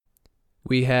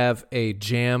We have a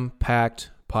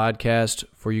jam-packed podcast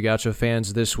for you Gaucho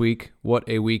fans this week. What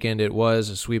a weekend it was,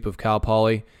 a sweep of Cal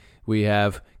Poly. We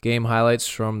have game highlights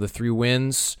from the 3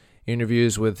 wins,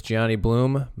 interviews with Gianni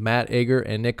Bloom, Matt Ager,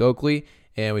 and Nick Oakley,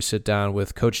 and we sit down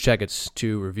with Coach Checketts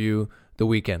to review the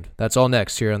weekend. That's all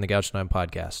next here on the Gaucho 9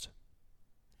 podcast.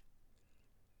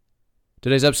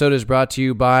 Today's episode is brought to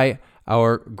you by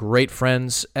our great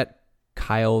friends at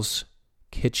Kyle's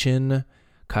Kitchen.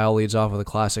 Kyle leads off with a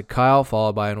classic Kyle,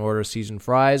 followed by an order of seasoned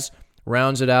fries,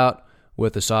 rounds it out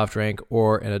with a soft drink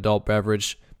or an adult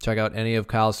beverage. Check out any of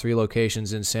Kyle's 3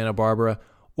 locations in Santa Barbara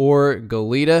or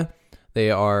Goleta.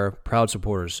 They are proud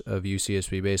supporters of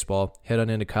UCSB baseball. Head on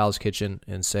into Kyle's Kitchen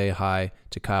and say hi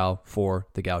to Kyle for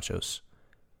the Gauchos.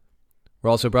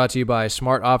 We're also brought to you by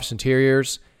Smart Office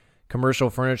Interiors, commercial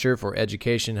furniture for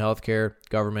education, healthcare,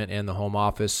 government, and the home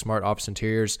office. Smart Office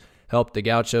Interiors help the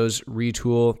Gauchos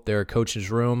retool their coach's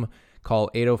room. Call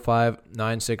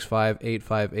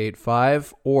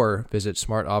 805-965-8585 or visit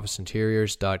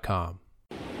smartofficeinteriors.com.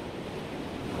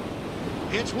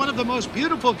 It's one of the most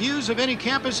beautiful views of any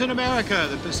campus in America,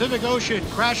 the Pacific Ocean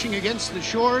crashing against the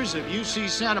shores of UC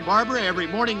Santa Barbara every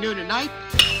morning, noon, and night.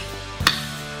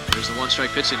 There's the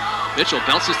one-strike pitch, and Mitchell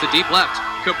bounces to deep left.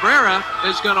 Cabrera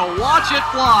is going to watch it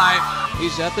fly.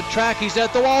 He's at the track, he's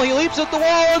at the wall, he leaps at the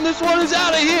wall, and this one is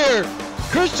out of here.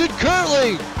 Christian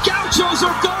Kirtley. Gauchos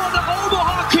are going to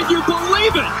Omaha, can you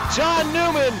believe it? John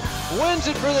Newman wins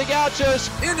it for the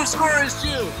Gauchos. In to score is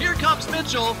due. Here comes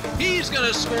Mitchell. He's going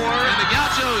to score, and the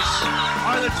Gauchos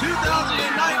are the 2019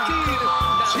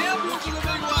 champions of the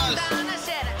Big West.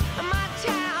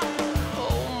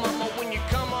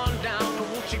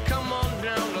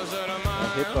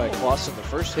 Hit by Klassen, the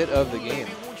first hit of the game.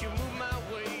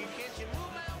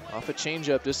 Off a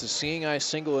changeup, just a seeing eye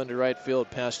single into right field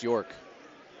past York.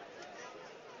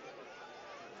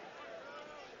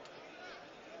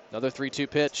 Another 3-2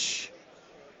 pitch.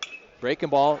 Breaking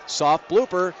ball, soft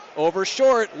blooper, over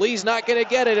short. Lee's not going to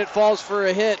get it. It falls for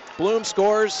a hit. Bloom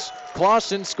scores,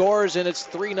 Klassen scores, and it's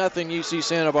 3-0 UC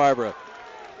Santa Barbara.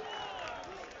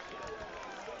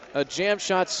 A jam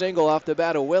shot single off the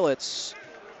bat of Willits.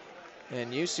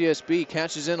 And UCSB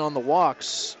catches in on the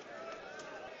walks.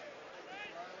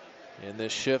 And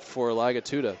this shift for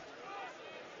Lagatuda.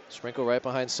 Sprinkle right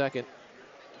behind second.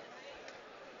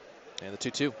 And the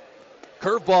 2-2.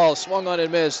 Curveball swung on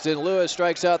and missed, and Lewis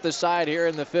strikes out the side here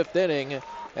in the 5th inning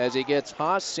as he gets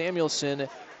Haas, Samuelson,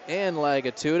 and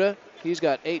Lagatuda. He's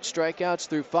got 8 strikeouts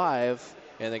through 5,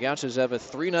 and the Gauchos have a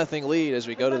 3-0 lead as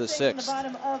we go to the 6th. In the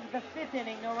bottom of the 5th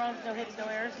inning, no runs, no hits, no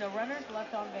errors, no runners,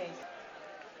 left on base.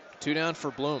 2 down for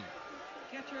Bloom.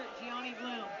 Catcher Gianni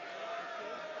Bloom.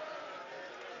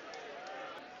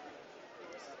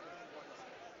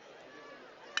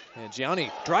 And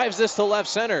Gianni drives this to left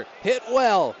center. Hit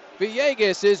well.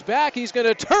 Villegas is back. He's going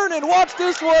to turn and watch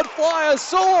this one fly. A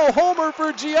solo homer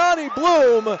for Gianni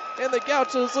Bloom. And the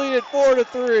Gauchos lead it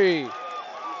 4-3.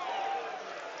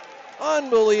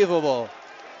 Unbelievable.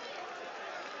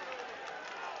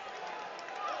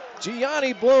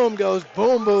 Gianni Bloom goes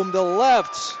boom, boom to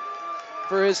left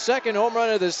for his 2nd home run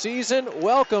of the season.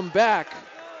 Welcome back,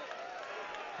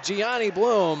 Gianni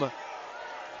Bloom.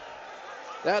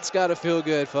 That's got to feel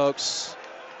good, folks.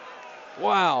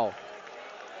 Wow.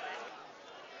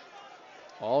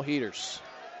 All heaters.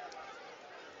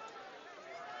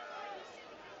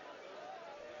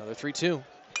 Another 3-2.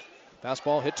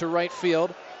 Fastball hit to right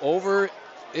field. Over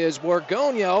is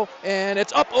Borgonio, and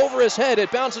it's up over his head.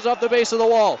 It bounces off the base of the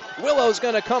wall. Willow's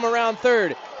going to come around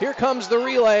third. Here comes the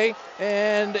relay,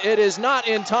 and it is not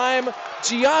in time.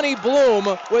 Gianni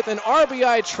Bloom with an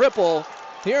RBI triple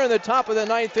here in the top of the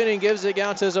 9th inning gives the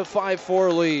Gauchos a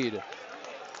 5-4 lead.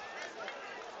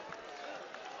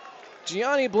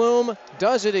 Gianni Bloom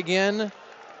does it again.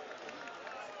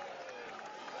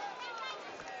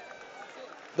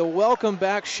 The welcome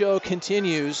back show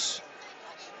continues.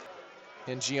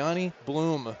 And Gianni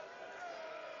Bloom,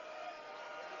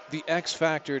 the X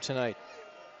factor tonight.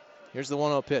 Here's the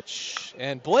 1-0 pitch.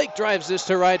 And Blake drives this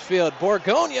to right field.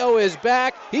 Borgonio is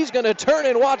back. He's going to turn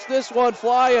and watch this one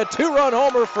fly. A 2-run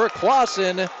homer for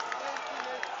Klassen.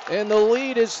 And the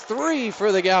lead is 3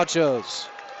 for the Gauchos.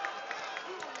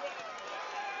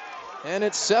 And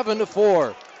it's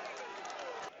 7-4.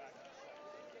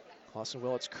 Klassen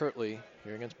Willits Kirtley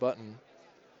here against Button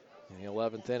in the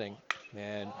 11th inning.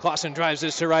 And Klassen drives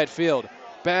this to right field.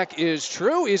 Back is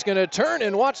True. He's going to turn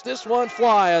and watch this one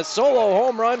fly. A solo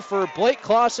home run for Blake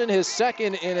Klassen, his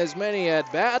 2nd in as many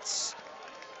at-bats.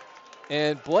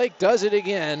 And Blake does it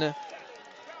again.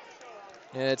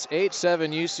 And it's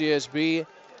 8-7 UCSB.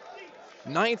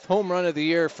 9th home run of the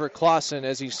year for Klassen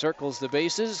as he circles the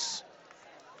bases.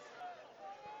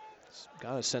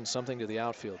 Got to send something to the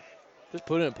outfield. Just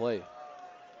put it in play.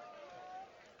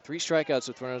 3 strikeouts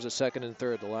with runners at second and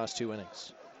third the last 2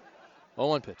 innings.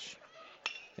 0-1 pitch.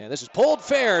 And this is pulled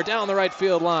fair down the right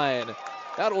field line.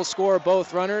 That will score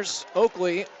both runners.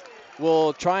 Oakley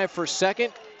will try for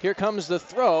second. Here comes the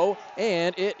throw,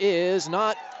 and it is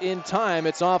not in time.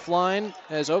 It's offline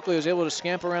as Oakley was able to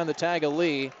scamper around the tag of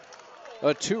Lee.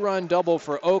 A 2-run double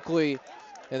for Oakley,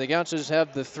 and the Gauchos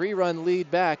have the 3-run lead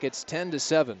back. It's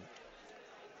 10-7.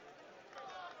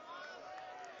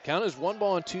 Count is 1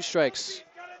 ball and 2 strikes.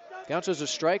 Gauchos a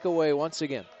strike away once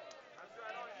again.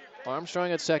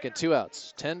 Armstrong at second, 2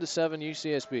 outs. 10-7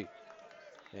 UCSB.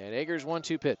 And Ager's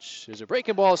 1-2 pitch. There's a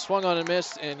breaking ball swung on and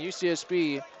missed, and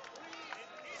UCSB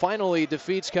finally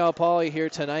defeats Cal Poly here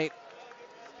tonight.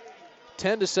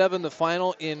 10-7 the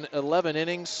final in 11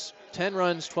 innings. 10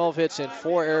 runs, 12 hits, and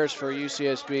 4 errors for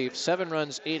UCSB. 7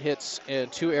 runs, 8 hits,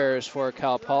 and 2 errors for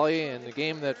Cal Poly in the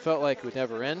game that felt like it would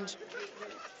never end.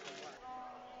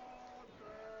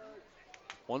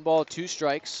 1 ball, 2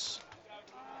 strikes.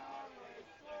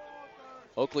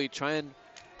 Oakley trying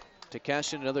to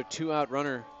cash in another 2-out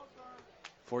runner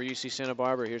for UC Santa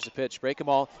Barbara. Here's the pitch, breaking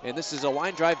ball, and this is a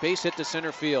line drive base hit to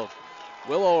center field.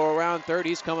 Willow around third,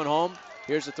 he's coming home.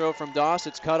 Here's the throw from Doss,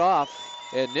 it's cut off.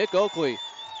 And Nick Oakley,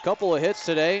 couple of hits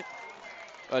today.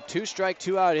 A 2-strike,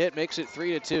 2-out hit makes it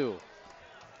 3-2.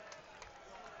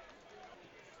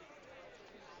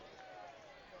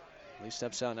 Lee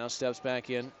steps out, now steps back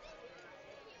in.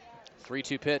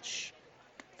 3-2 pitch.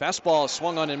 Fastball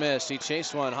swung on and missed. He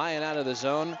chased one high and out of the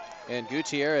zone. And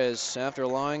Gutierrez, after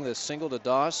allowing the single to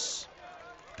Doss,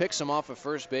 picks him off of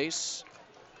first base.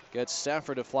 Gets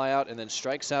Stafford to fly out and then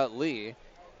strikes out Lee.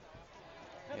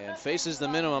 And faces the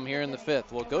minimum here in the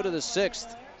 5th. We'll go to the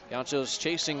 6th. Gauchos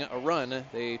chasing a run.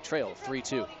 They trail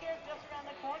 3-2.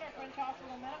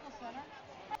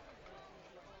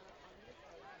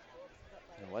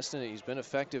 And Weston, he's been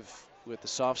effective with the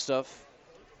soft stuff.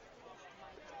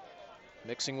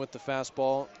 Mixing with the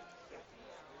fastball.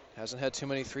 Hasn't had too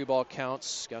many 3-ball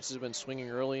counts. Gauchos have been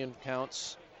swinging early in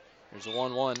counts. There's a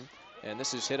 1-1. And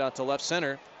this is hit out to left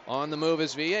center. On the move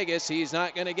is Villegas. He's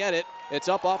not going to get it. It's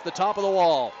up off the top of the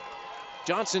wall.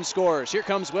 Johnson scores. Here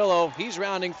comes Willow. He's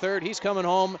rounding third. He's coming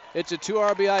home. It's a 2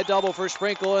 RBI double for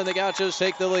Sprinkle, and the Gauchos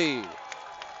take the lead.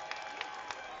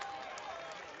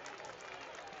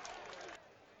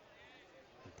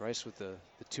 Bryce with the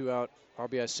 2-out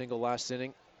RBI single last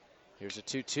inning. Here's a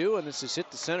 2-2, and this is hit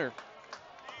to center.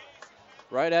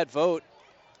 Right at Vogt.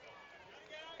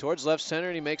 Towards left center,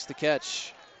 and he makes the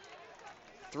catch.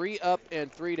 3 up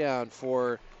and 3 down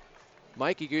for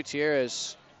Mikey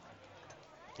Gutierrez.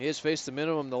 He has faced the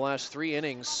minimum the last 3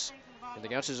 innings, and the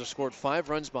Gauchos have scored 5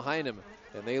 runs behind him,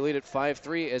 and they lead at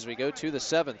 5-3 as we go to the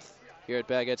 7th here at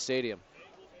Baguette Stadium.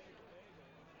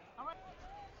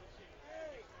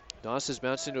 Doss has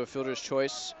bounced into a fielder's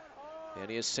choice, and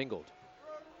he is singled.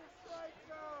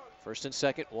 First and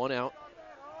second, 1 out.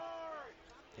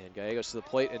 And Gallegos to the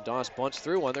plate, and Doss bunts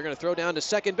through one. They're going to throw down to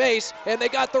second base, and they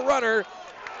got the runner.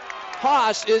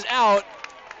 Haas is out.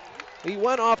 He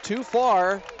went off too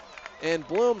far, and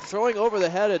Bloom throwing over the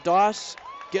head of Doss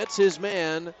gets his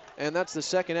man, and that's the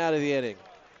 2nd out of the inning.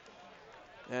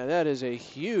 And that is a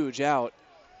huge out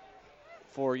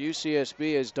for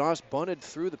UCSB as Doss bunted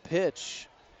through the pitch.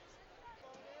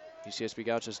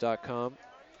 UCSBGauchos.com.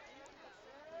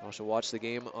 Also watch the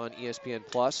game on ESPN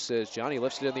Plus as Johnny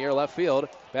lifts it in the air left field.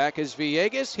 Back is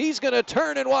Villegas. He's going to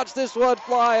turn and watch this one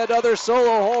fly. Another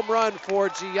solo home run for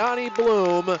Gianni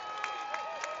Bloom.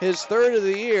 His 3rd of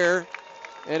the year,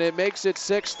 and it makes it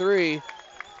 6-3.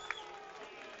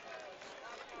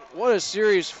 What a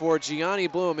series for Gianni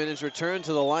Bloom in his return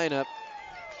to the lineup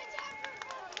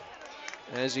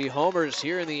as he homers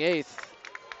here in the 8th.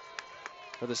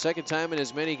 For the 2nd time in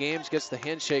as many games, gets the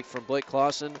handshake from Blake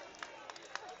Klassen.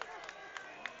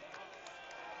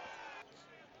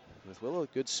 With Willow,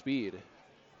 good speed.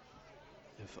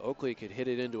 If Oakley could hit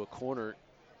it into a corner,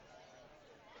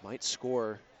 might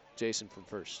score Jason from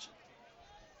first.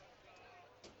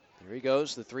 There he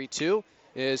goes. The 3-2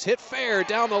 is hit fair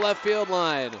down the left field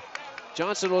line.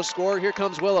 Johnson will score. Here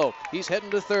comes Willow. He's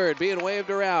heading to third, being waved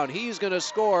around. He's going to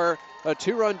score a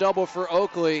 2-run double for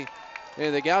Oakley.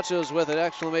 And the Gauchos with an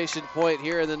exclamation point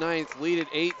here in the 9th, lead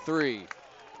at 8-3.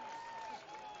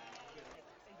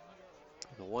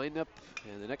 The windup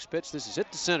and the next pitch. This is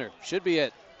hit to center. Should be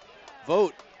it.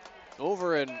 Vogt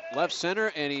over in left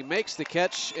center, and he makes the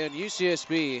catch. And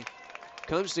UCSB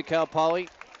comes to Cal Poly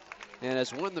and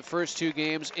has won the first 2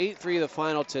 games. 8-3 the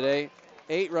final today.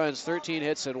 8 runs, 13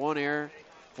 hits, and 1 error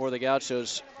for the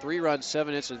Gauchos. 3 runs,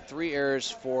 7 hits, and 3 errors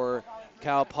for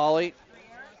Cal Poly.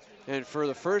 And for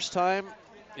the first time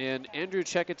in Andrew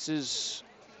Checketts'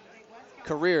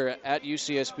 career at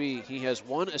UCSB, he has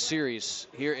won a series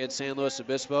here in San Luis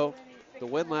Obispo. The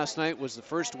win last night was the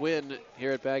first win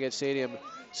here at Baggett Stadium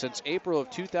since April of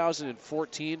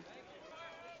 2014.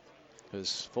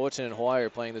 Because Fullerton and Hawaii are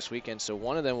playing this weekend, so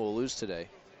one of them will lose today.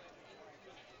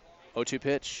 0-2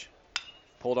 pitch.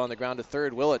 Pulled on the ground to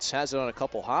third. Willits has it on a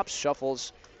couple hops,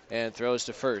 shuffles, and throws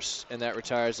to first, and that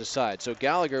retires the side. So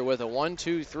Gallagher with a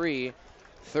 1-2-3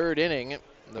 third inning,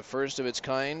 the first of its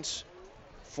kind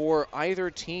for either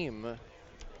team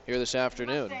here this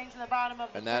afternoon.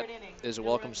 And that is a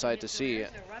welcome sight to see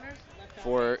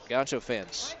for Gaucho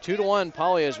fans. 2-1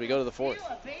 Poly as we go to the fourth.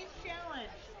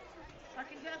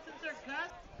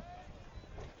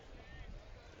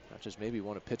 Gauchos maybe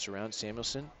want to pitch around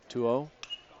Samuelson. 2-0.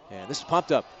 And this is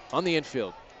pumped up on the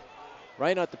infield.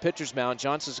 Right at the pitcher's mound,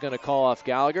 Johnson's going to call off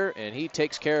Gallagher, and he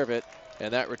takes care of it,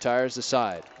 and that retires the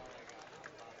side.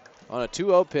 On a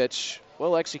 2-0 pitch,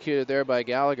 well executed there by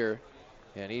Gallagher,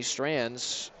 and he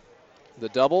strands the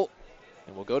double,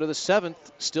 and we'll go to the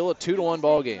seventh. Still a 2-1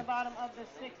 ball game.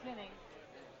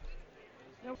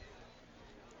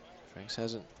 Franks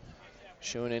hasn't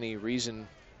shown any reason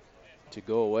to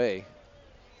go away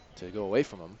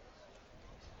from him.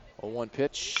 0-1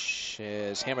 pitch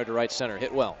is hammered to right center,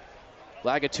 hit well.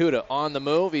 Lagatuda on the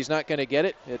move, he's not going to get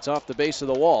it. It's off the base of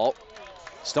the wall.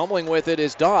 Stumbling with it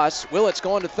is Doss. Willits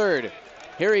going to third.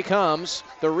 Here he comes.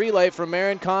 The relay from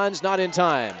Marin Khan's not in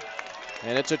time.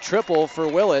 And it's a triple for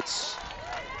Willits.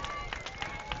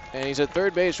 And he's at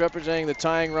third base representing the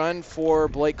tying run for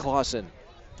Blake Klassen.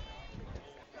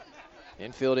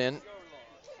 Infield in.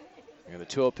 And the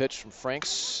 2-0 pitch from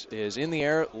Franks is in the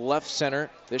air, left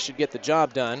center. This should get the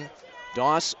job done.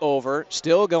 Doss over,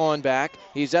 still going back.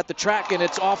 He's at the track and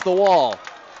it's off the wall.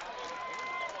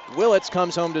 Willits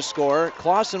comes home to score.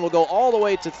 Klassen will go all the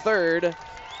way to third.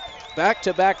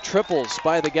 Back-to-back triples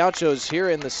by the Gauchos here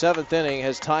in the seventh inning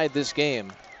has tied this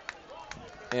game.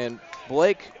 And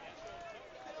Blake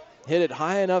hit it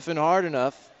high enough and hard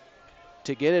enough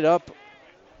to get it up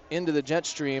into the jet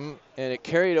stream, and it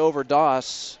carried over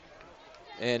Doss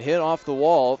and hit off the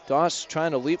wall. Doss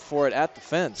trying to leap for it at the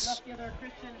fence.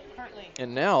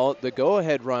 And now the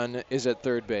go-ahead run is at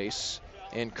third base,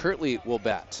 and Kirtley will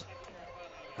bat.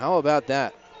 How about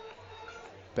that?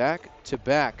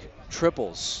 Back-to-back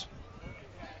triples.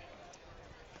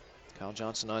 Kyle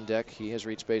Johnson on deck. He has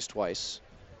reached base twice.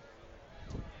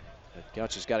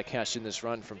 Gauchos got to cash in this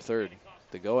run from third.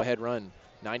 The go-ahead run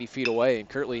 90 feet away, and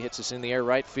Kirtley hits us in the air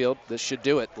right field. This should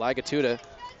do it. Lagatuda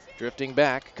drifting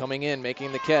back, coming in,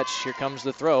 making the catch. Here comes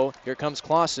the throw. Here comes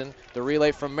Klassen. The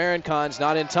relay from Marin Khan's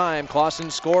not in time.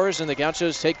 Klassen scores, and the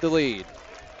Gauchos take the lead.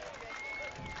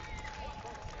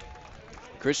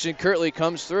 Christian Kirtley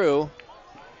comes through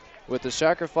with the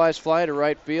sacrifice fly to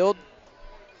right field.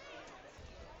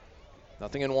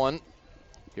 0-1.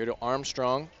 Here to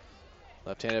Armstrong.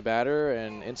 Left-handed batter,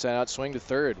 and inside-out swing to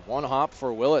third. One hop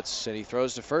for Willits, and he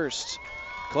throws to first.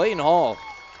 Clayton Hall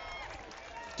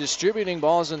distributing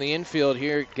balls in the infield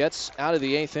here, gets out of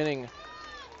the eighth inning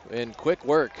in quick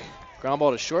work. Ground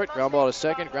ball to short, ground ball to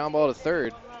second, ground ball to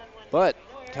third. But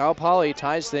Cal Poly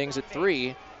ties things at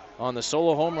 3 on the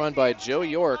solo home run by Joe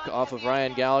York off of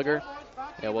Ryan Gallagher.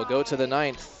 And we'll go to the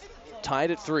ninth,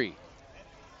 tied at 3.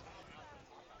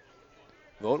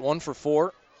 Vote 1 for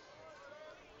 4.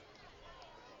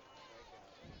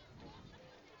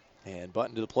 And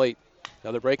Button to the plate.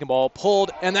 Another breaking ball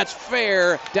pulled, and that's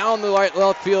fair down the right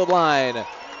left field line.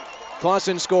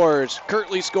 Klassen scores.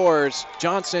 Kirtley scores.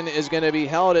 Johnson is going to be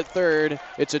held at third.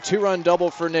 It's a 2-run double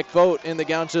for Nick Vogt, and the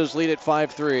Gauchos lead at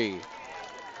 5-3.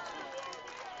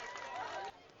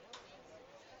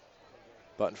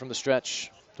 Button from the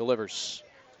stretch. Delivers.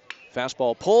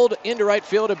 Fastball pulled into right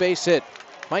field, a base hit.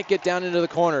 Might get down into the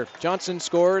corner. Johnson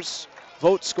scores.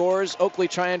 Vogt scores. Oakley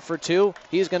trying for 2.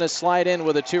 He's going to slide in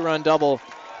with a 2-run double.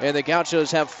 And the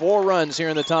Gauchos have 4 runs here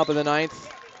in the top of the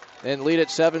ninth and lead at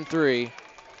 7-3.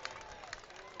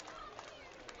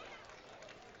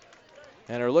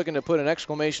 And are looking to put an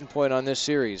exclamation point on this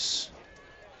series.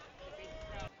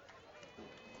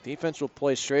 Defense will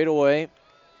play straight away.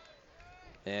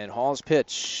 And Hall's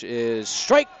pitch is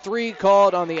strike 3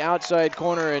 called on the outside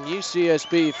corner, and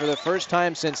UCSB for the first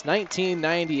time since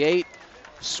 1998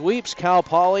 sweeps Cal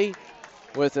Poly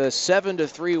with a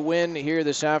 7-3 win here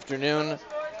this afternoon.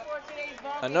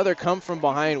 Another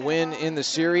come-from-behind win in the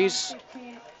series.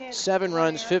 7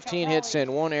 runs, 15 hits,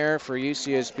 and 1 error for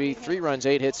UCSB. 3 runs,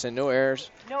 8 hits, and no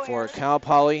errors for Cal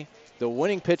Poly. The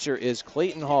winning pitcher is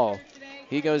Clayton Hall.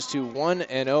 He goes to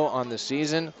 1-0 on the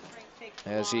season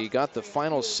as he got the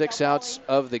final 6 outs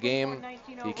of the game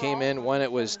He came in when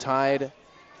it was tied.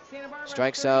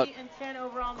 Strikes out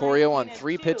Corio on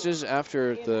 3 pitches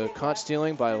after the caught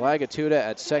stealing by Lagatuda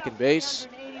at second base.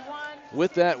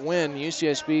 With that win,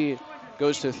 UCSB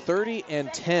goes to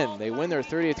 30-10. They win their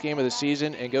 30th game of the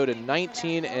season and go to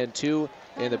 19-2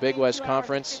 in the BigWest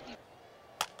Conference.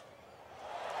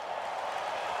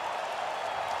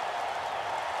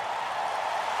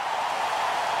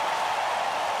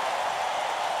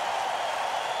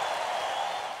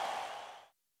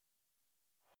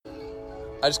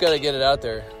 I just got to get it out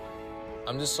there.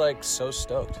 I'm just like so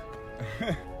stoked.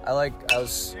 You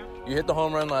hit the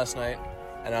home run last night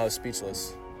and I was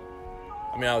speechless.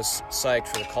 I mean, I was psyched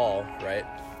for the call, right?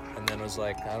 And then was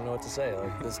like, I don't know what to say.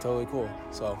 Like, this is totally cool.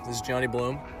 So this is Gianni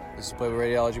Bloom. This is Playboy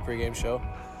Radiology pregame show.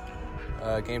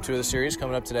 Game 2 of the series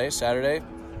coming up today, Saturday.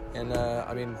 And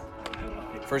I mean,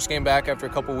 first game back after a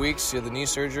couple weeks. You had the knee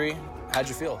surgery. How'd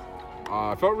you feel?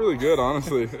 I felt really good,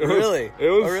 honestly. Really?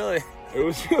 Really? It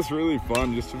was just really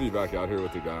fun just to be back out here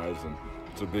with the guys, and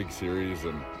it's a big series,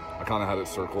 and I kind of had it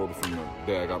circled from the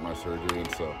day I got my surgery,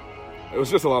 and so it was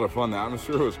just a lot of fun. The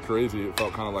atmosphere was crazy. It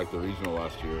felt kind of like the regional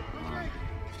last year.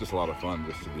 It's just a lot of fun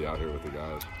just to be out here with the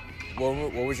guys.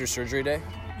 What was your surgery day?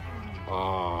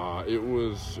 It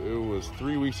was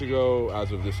 3 weeks ago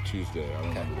as of this Tuesday. I don't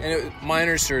remember. And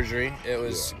minor surgery. It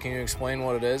was. Yeah. Can you explain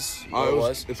what it is? What it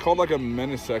was? It's called like a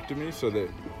meniscectomy. So that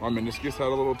my meniscus had a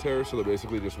little tear. So they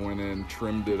basically just went in,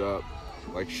 trimmed it up,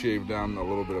 like shaved down a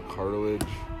little bit of cartilage,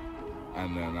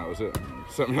 and then that was it.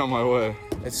 Sent me on my way.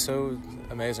 It's so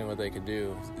amazing what they could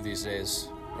do these days.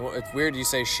 It's weird you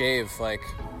say shave, like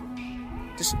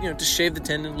just shave the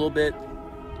tendon a little bit.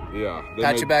 Yeah.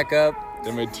 Patch it back up.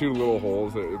 They made 2 little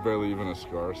holes, barely even a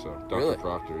scar, so Dr. Really?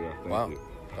 Proctor, yeah, thank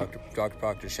you. Dr.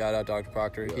 Proctor, shout out Dr.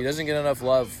 Proctor. Yes. He doesn't get enough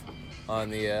love on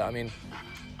the,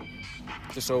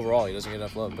 just overall, he doesn't get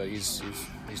enough love, but he's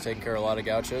taking care of a lot of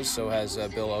Gauchos, so has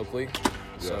Bill Oakley.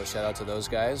 So Yes. Shout out to those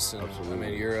guys. And, Absolutely. I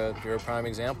mean, you're a prime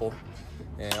example.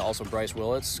 And also Bryce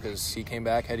Willits, because he came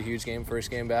back, had a huge game, first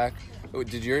game back.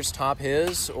 Did yours top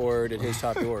his, or did his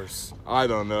top yours? I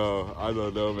don't know,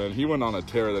 man. He went on a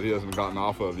tear that he hasn't gotten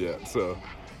off of yet, so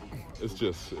it's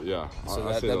just, yeah. So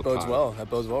that bodes well. That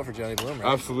bodes well for Gianni Bloom,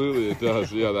 right? Absolutely, it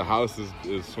does. Yeah, the house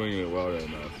is swinging it well right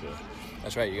now. So.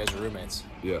 That's right. You guys are roommates.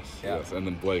 Yes, Yeah. yes. And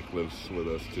then Blake lives with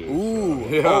us, too. Ooh, so,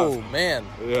 yeah. Oh, man.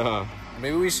 Yeah.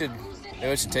 Maybe we should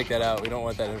take that out. We don't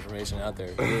want that information out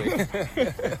there, really.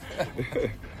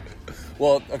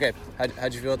 Well, okay.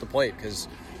 How'd you feel at the plate? Because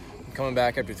coming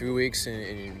back after 3 weeks,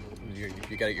 and you got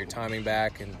to get your timing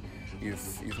back, and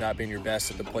you've not been your best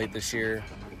at the plate this year.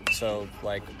 So,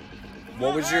 like,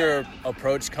 what was your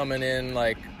approach coming in,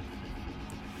 like,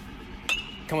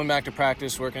 coming back to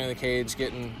practice, working in the cage,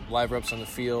 getting live reps on the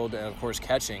field, and, of course,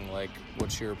 catching? Like,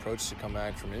 what's your approach to come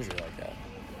back from injury like that?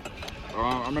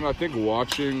 I think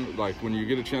watching, like, when you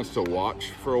get a chance to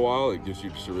watch for a while, it gives you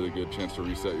just a really good chance to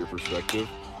reset your perspective.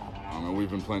 And we've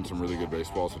been playing some really good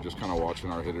baseball, so just kind of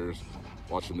watching our hitters,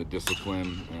 watching the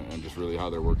discipline, and just really how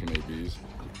they're working ABs.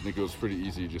 I think it was pretty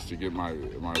easy just to get my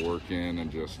work in, and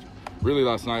just really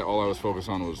last night all I was focused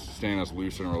on was staying as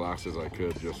loose and relaxed as I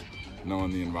could, just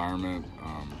knowing the environment.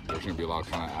 There's going to be a lot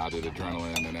of kind of added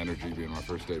adrenaline and energy being my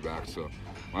first day back, so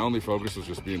my only focus was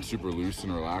just being super loose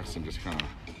and relaxed and just kind of,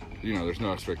 there's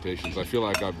no expectations. I feel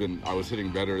like I was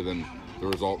hitting better than the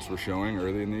results were showing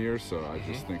early in the year, so I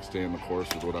just think staying the course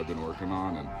is what I've been working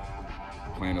on and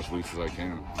playing as loose as I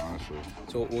can, honestly.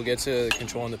 So we'll get to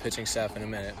controlling the pitching staff in a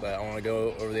minute, but I want to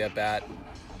go over the at-bat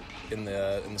in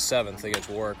the 7th against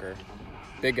Walker.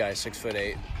 Big guy,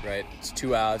 6'8", right? It's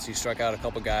 2 outs. He struck out a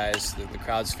couple guys. The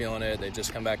crowd's feeling it. They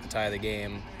just come back to tie the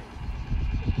game.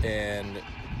 And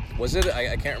was it?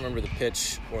 I can't remember the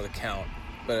pitch or the count,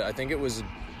 but I think it was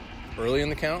early in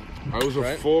the count. It was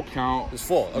right? A full count. It was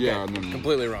full. Okay. Yeah, and then,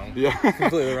 completely wrong. Yeah,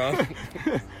 completely wrong.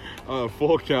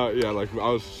 Full count. Yeah, like I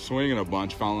was swinging a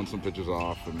bunch, fouling some pitches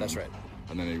off. And that's right.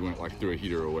 And then he went threw a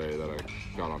heater away that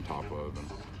I got on top of and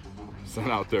sent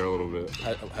out there a little bit.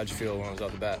 How'd you feel when I was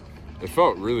off the bat? It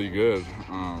felt really good.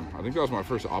 I think that was my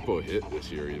first Oppo hit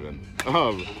this year, even.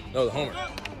 No, the homer.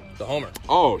 The homer.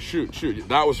 Oh shoot!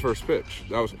 That was first pitch.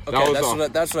 That's what I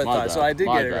thought. Bad. So I did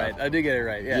get it right. I did get it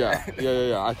right.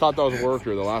 Yeah. I thought that was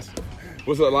Worker.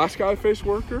 Was the last guy faced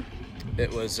Worker?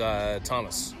 It was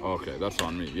Thomas. Okay, that's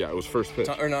on me. Yeah, it was first pitch.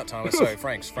 Or not Thomas. Sorry,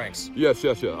 Franks. Yes.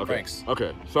 Okay. Franks.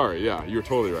 Okay. Sorry. Yeah, you're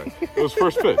totally right. It was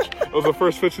first pitch. It was the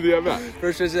first pitch of the at bat.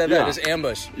 First pitch of the at bat. Just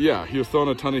ambush. Yeah, he was throwing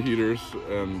a ton of heaters,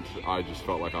 and I just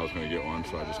felt like I was going to get one,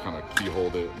 so I just kind of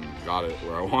keyholed it and got it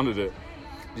where I wanted it.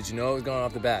 Did you know it was going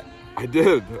off the bat? I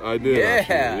did. Yeah.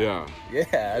 Actually. Yeah.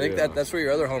 Yeah. I think that's where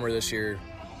your other homer this year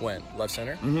went. Left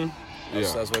center. Mm-hmm.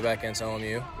 That was way back against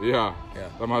LMU. Yeah. Yeah.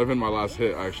 That might have been my last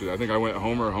hit, actually. I think I went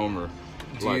homer.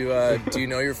 Do you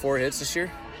know your 4 hits this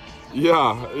year?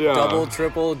 Yeah. Double,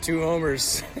 triple, 2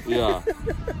 homers. Yeah.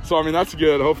 So, I mean, that's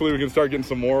good. Hopefully we can start getting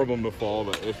some more of them to fall.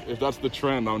 But if that's the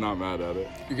trend, I'm not mad at it.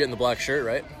 You're getting the black shirt,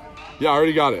 right? Yeah, I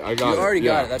already got it. You already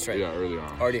got it. That's right. Yeah, early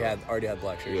on. Already had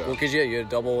black shirt. Yeah. Well, because you had a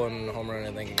double and a home run,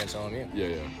 I think, against LMU.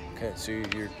 Yeah. Okay, so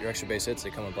your extra base hits,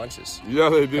 they come in bunches. Yeah,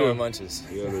 they do. Come in bunches.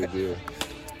 Yeah, they do.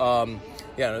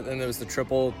 Yeah, and there was the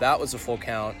triple. That was a full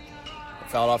count.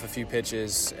 Fouled off a few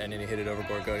pitches, and then he hit it over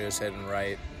Borgonio's head and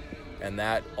right. And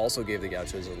that also gave the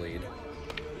Gauchos a lead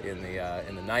in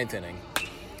the 9th inning.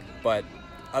 But,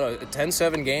 I don't know, a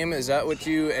 10-7 game, is that what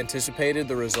you anticipated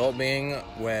the result being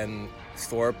when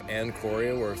Thorpe and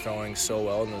Corey were throwing so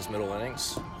well in those middle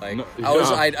innings? Like, no,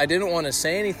 yeah. I didn't want to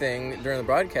say anything during the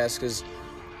broadcast because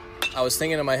I was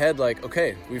thinking in my head, like,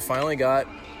 okay, we finally got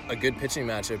a good pitching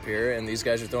matchup here, and these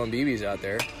guys are throwing BBs out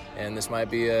there, and this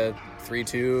might be a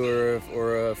 3-2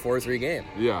 or a 4-3 game.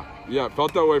 Yeah, it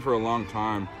felt that way for a long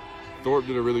time. Thorpe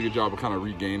did a really good job of kind of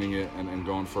regaining it and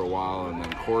going for a while, and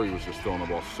then Corey was just throwing the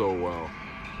ball so well.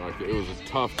 Like, it was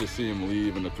tough to see him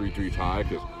leave in the 3-3 tie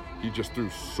because he just threw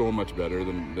so much better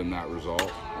than that result.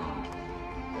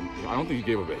 And I don't think he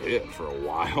gave up a hit for a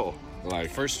while. Like,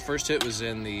 first hit was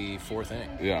in the 4th inning.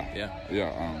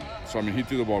 Yeah. So, I mean, he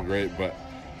threw the ball great, but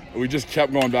we just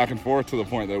kept going back and forth to the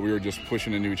point that we were just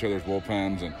pushing into each other's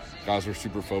bullpens, and guys were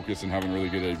super focused and having really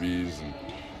good ABs. And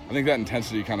I think that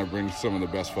intensity kind of brings some of the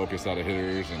best focus out of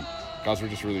hitters, and guys were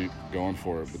just really going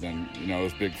for it. But then, it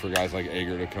was big for guys like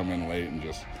Ager to come in late and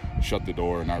just shut the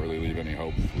door and not really leave any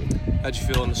hope. How'd you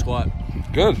feel in the squat?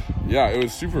 Good. Yeah, it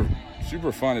was super,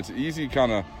 super fun. It's easy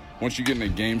kind of once you get in a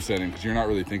game setting because you're not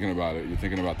really thinking about it. You're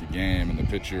thinking about the game and the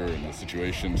pitcher and the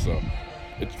situation. So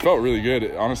it felt really good.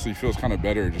 It honestly feels kind of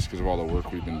better just because of all the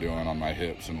work we've been doing on my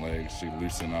hips and legs to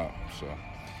loosen up. So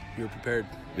you were prepared.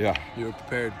 Yeah. You were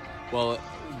prepared. Well,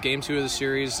 game 2 of the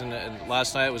series, and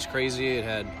last night was crazy. It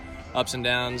had ups and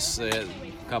downs.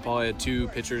 Kapali had 2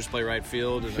 pitchers play right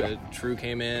field, and True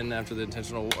came in after the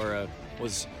intentional, or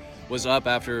was up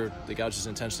after the Gauchos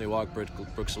intentionally walked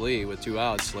Brooks Lee with 2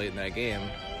 outs late in that game.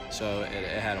 So it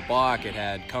had a balk, it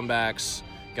had comebacks.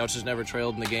 Gauchos never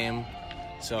trailed in the game,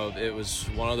 so it was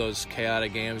one of those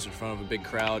chaotic games in front of a big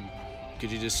crowd.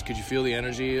 Could you feel the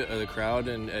energy of the crowd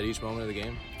at each moment of the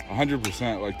game?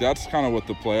 100%. Like, that's kind of what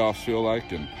the playoffs feel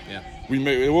like, and yeah.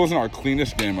 It wasn't our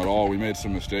cleanest game at all. We made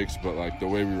some mistakes, but like the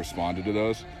way we responded to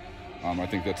those, I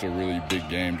think that's a really big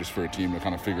game just for a team to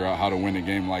kind of figure out how to win a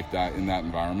game like that in that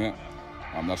environment.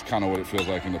 That's kind of what it feels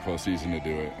like in the postseason to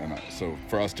do it. And so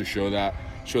for us to show that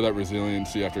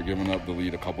resiliency after giving up the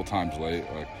lead a couple times late,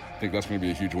 like, I think that's going to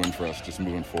be a huge win for us just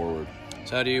moving forward.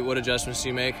 So what adjustments do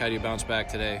you make? How do you bounce back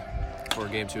today for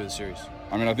game 2 of the series?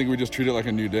 I mean, I think we just treat it like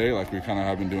a new day, like we kind of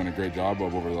have been doing a great job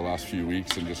of over the last few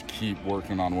weeks, and just keep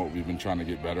working on what we've been trying to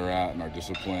get better at and our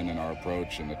discipline and our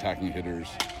approach and attacking hitters.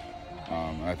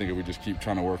 And I think if we just keep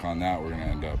trying to work on that, we're going to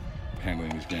end up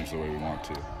handling these games the way we want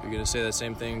to. You're going to say that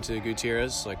same thing to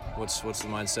Gutierrez? Like, what's the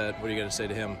mindset? What are you going to say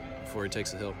to him before he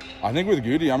takes the hill? I think with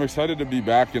Goody, I'm excited to be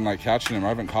back and, like, catching him. I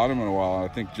haven't caught him in a while. I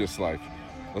think just, like,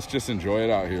 let's just enjoy it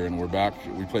out here. And we're back.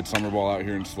 We played summer ball out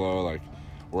here in SLO. Like,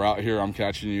 we're out here, I'm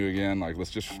catching you again. Like, let's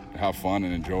just have fun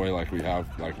and enjoy like we have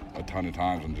like a ton of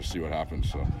times and just see what happens.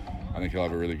 So I think he'll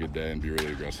have a really good day and be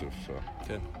really aggressive. So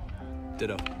okay.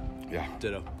 Ditto. Yeah.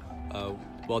 Ditto.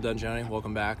 Well done, Gianni.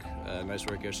 Welcome back. Nice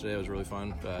work yesterday. It was really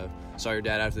fun. Saw your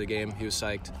dad after the game. He was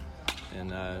psyched.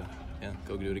 And,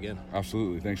 go do it again.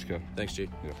 Absolutely. Thanks, Kev. Thanks, G.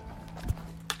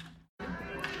 Yeah.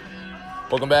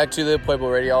 Welcome back to the Pueblo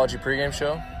Radiology pregame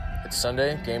show. It's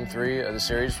Sunday, game 3 of the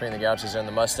series between the Gauchos and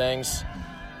the Mustangs.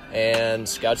 And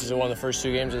Gauchos have won the first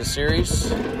 2 games of the series,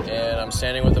 and I'm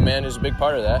standing with a man who's a big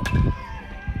part of that.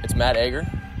 It's Matt Ager,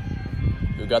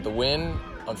 who got the win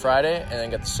on Friday and then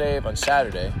got the save on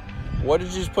Saturday. What did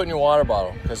you just put in your water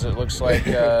bottle? Because it looks like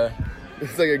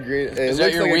it's like a green. Is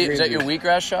that your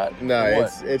wheatgrass shot? No,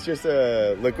 it's just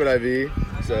a liquid IV.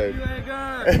 So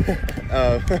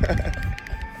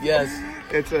yes,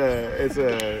 it's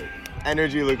a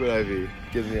energy liquid IV.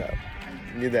 Gives me up.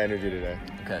 Need the energy today.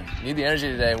 Okay. Need the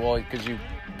energy today. Well, because you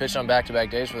pitched on back-to-back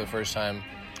days for the first time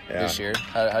this year.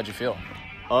 How'd you feel?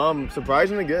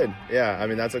 Surprisingly good. Yeah, I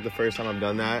mean, that's like the first time I've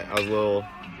done that. I was a little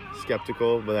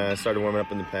skeptical, but then I started warming up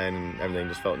in the pen and everything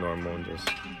just felt normal and just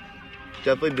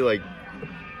definitely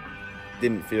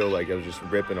didn't feel like I was just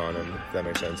ripping on him, if that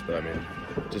makes sense. But I mean,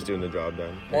 just doing the job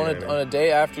done. Well, on a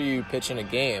day after you pitch in a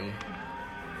game,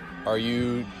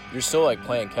 you're still like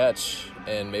playing catch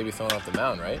and maybe throwing off the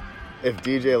mound, right? If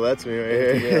DJ lets me right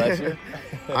If here. DJ lets you?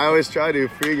 I always try to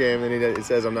pregame, and he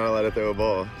says I'm not allowed to throw a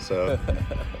ball. So,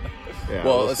 yeah.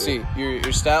 Well, let's see.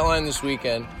 Your stat line this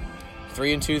weekend: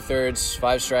 3 2/3,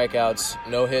 5 strikeouts,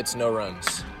 no hits, no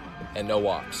runs, and no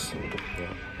walks.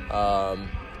 Yeah.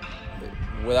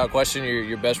 Without question,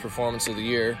 your best performance of the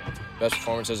year, best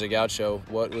performance as a Gaucho.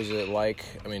 What was it like?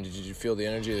 I mean, did you feel the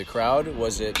energy of the crowd?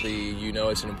 Was it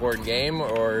it's an important game,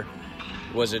 or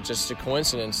was it just a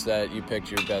coincidence that you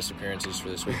picked your best appearances for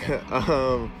this weekend?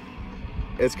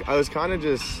 It's kind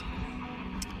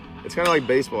of like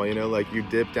baseball, like you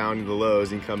dip down to the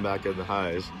lows and you come back at the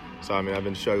highs. So, I mean, I've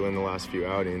been struggling the last few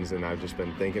outings, and I've just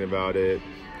been thinking about it,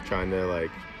 trying to,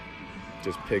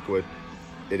 just pick what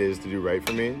it is to do right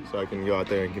for me so I can go out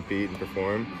there and compete and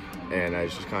perform. And I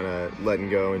was just kind of letting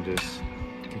go and just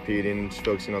competing, just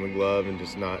focusing on the glove and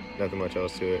just nothing much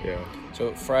else to it, yeah.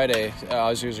 So Friday,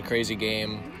 obviously it was a crazy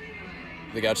game.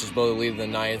 The Gauchos both lead in the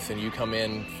 9th, and you come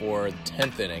in for the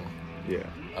 10th inning. Yeah.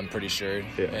 I'm pretty sure.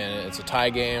 Yeah. And it's a tie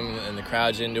game, and the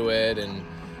crowd's into it, and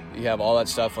you have all that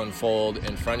stuff unfold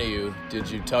in front of you. Did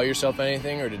you tell yourself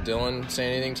anything, or did Dylan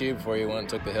say anything to you before you went and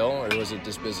took the hill, or was it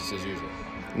just business as usual?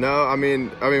 No, I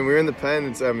mean, we're in the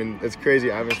pen. It's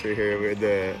crazy atmosphere here. We had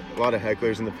a lot of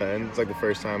hecklers in the pen. It's like the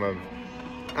first time one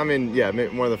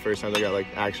of the first times I got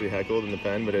actually heckled in the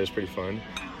pen, but it was pretty fun.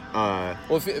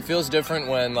 Well, it feels different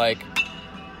when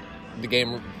the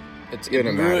game.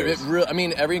 I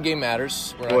mean, every game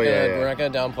matters. We're not gonna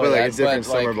downplay that. It's different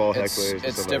summer ball hecklers.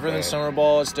 It's different than summer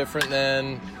ball. It's different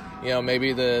than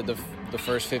maybe the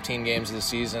first 15 games of the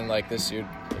season. Like this year,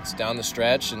 it's down the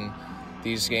stretch, and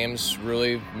these games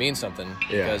really mean something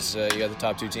because you got the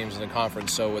top 2 teams in the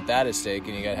conference. So with that at stake,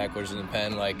 and you got hecklers in the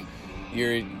pen,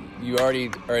 you already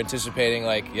are anticipating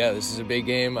this is a big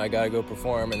game. I gotta go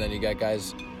perform, and then you got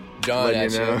guys jawing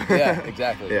at you. Yeah,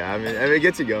 exactly. Yeah, I mean, it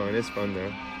gets you going. It's fun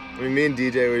though. I mean, me and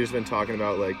DJ, we've just been talking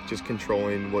about just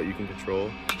controlling what you can control.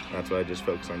 That's what I just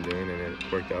focused on doing, and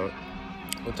it worked out.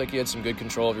 Looked like you had some good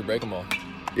control of your breaking ball.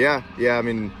 Yeah. I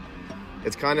mean,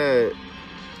 it's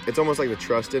almost like the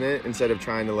trust in it instead of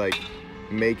trying to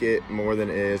make it more than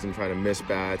it is and trying to miss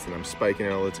bats and I'm spiking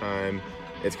it all the time.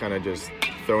 It's kind of just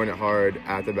throwing it hard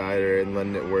at the batter and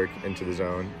letting it work into the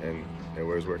zone, and it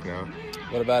was working out.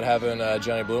 What about having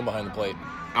Gianni Bloom behind the plate?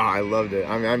 I loved it.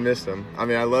 I mean, I missed him. I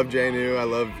mean, I love Janu, I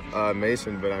love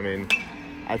Mason, but I mean,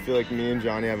 I feel like me and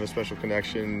Johnny have a special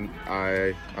connection.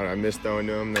 I miss throwing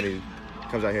to him. Then he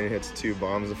comes out here and hits 2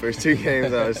 bombs the first 2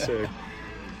 games. I was sick.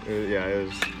 It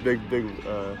was big,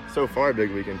 so far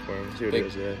big weekend for him. See what it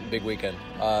is, yeah. Big weekend.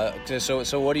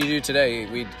 So what do you do today?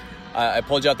 I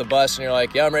pulled you out the bus, and you're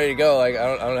like, yeah, I'm ready to go. I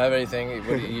don't have anything.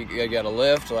 You got a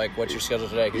lift? What's your schedule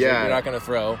today? Because you're not going to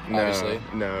throw, obviously.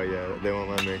 No, they won't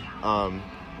let me.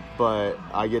 But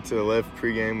I get to lift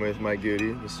pregame with Mike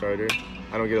Goody, the starter.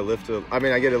 I don't get a lift.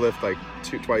 I get a lift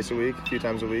twice a week, a few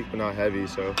times a week, but not heavy.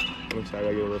 So I'm excited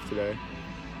I get a lift today.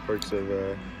 Perks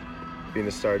of being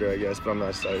a starter, I guess, but I'm not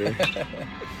a starter.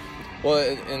 Well,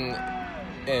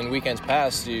 in weekends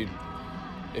past,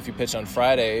 if you pitch on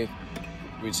Friday,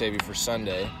 we'd save you for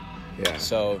Sunday. Yeah.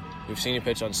 So we've seen you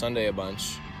pitch on Sunday a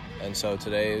bunch, and so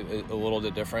today a little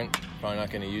bit different. Probably not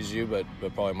going to use you, but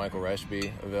probably Michael Rice will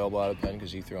be available out of the pen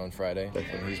because he threw on Friday.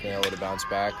 Definitely. And he's been able to bounce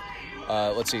back.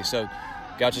 Let's see. So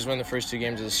Gauchos win the first 2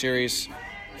 games of the series.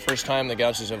 First time the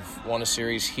Gauchos have won a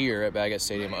series here at Baggett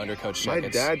Stadium under Coach Checketts. My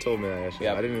dad told me that, actually.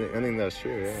 Yep. I didn't think that was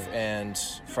true, yeah. And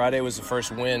Friday was the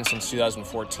first win since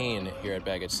 2014 here at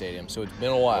Baggett Stadium. So it's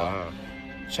been a while. Wow.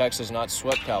 Chex has not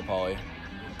swept Cal Poly.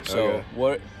 So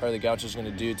what are the Gauchos going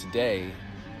to do today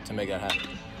to make that happen?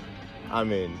 I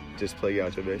mean, just play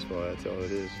Gaucho baseball. That's all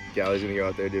it is. Gally's going to go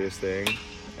out there, do his thing,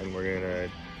 and we're going to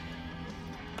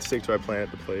stick to our plan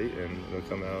at the plate, and it'll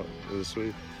come out with a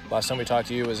sweep. Last time we talked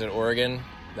to you was at Oregon.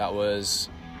 That was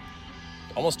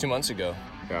almost 2 months ago.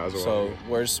 Yeah, it was a So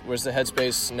while. where's the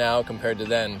headspace now compared to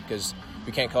then? Because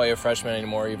we can't call you a freshman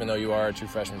anymore, even though you are a true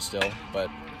freshman still. But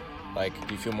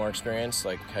do you feel more experienced?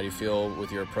 How do you feel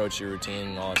with your approach, your routine,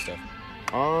 and all that stuff?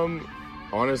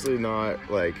 Honestly, not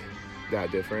that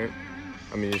different.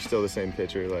 I mean, you're still the same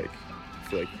pitcher. I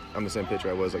feel like I'm the same pitcher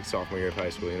I was sophomore year of high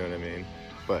school. You know what I mean?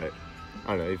 But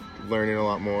I don't know, learning a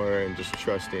lot more and just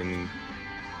trusting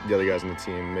the other guys on the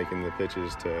team, making the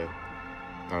pitches to,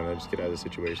 I don't know, just get out of the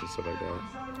situation, stuff like that.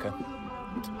 Okay.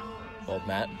 Well,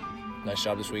 Matt, nice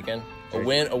job this weekend. A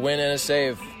win and a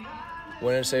save.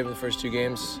 Win and a save in the first 2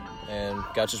 games, and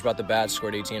Gauchos brought the bat,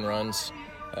 scored 18 runs.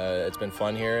 It's been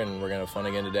fun here, and we're going to have fun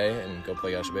again today and go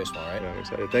play Gaucho baseball, all right? Yeah, I'm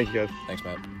excited. Thank you, guys. Thanks,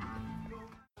 Matt.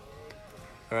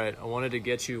 All right, I wanted to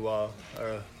get you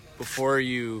before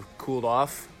you cooled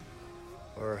off,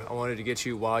 or I wanted to get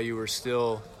you while you were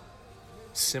still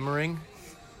simmering,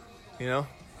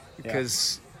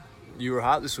 because you were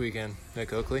hot this weekend,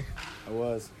 Nick Oakley. I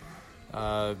was.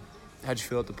 How'd you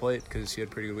feel at the plate? Because you had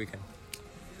a pretty good weekend.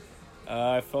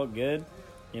 I felt good.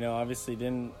 Obviously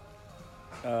didn't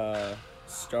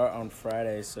start on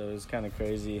Friday, so it was kind of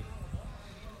crazy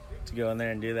to go in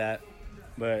there and do that.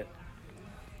 But,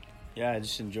 yeah, I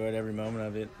just enjoyed every moment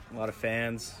of it. A lot of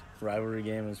fans, rivalry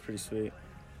game. It was pretty sweet.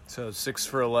 So 6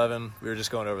 for 11. We were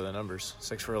just going over the numbers.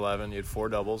 6 for 11. You had 4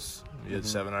 doubles. You had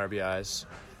 7 RBIs.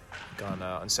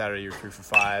 On Saturday, you were 3 for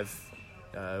 5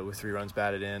 with 3 runs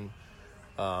batted in.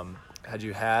 Had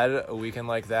you had a weekend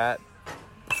like that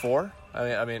before?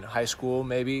 I mean, high school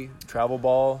maybe, travel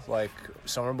ball, like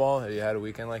summer ball. Have you had a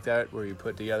weekend like that where you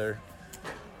put together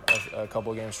a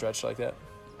couple game stretch like that?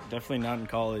 Definitely not in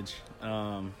college.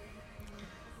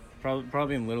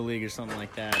 Probably in Little League or something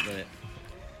like that. But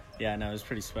yeah, no, it was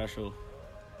pretty special.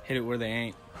 Hit it where they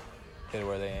ain't. Hit it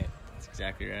where they ain't. That's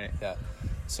exactly right. Yeah.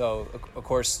 So of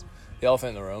course, the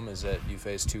elephant in the room is that you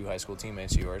faced 2 high school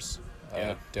teammates of yours,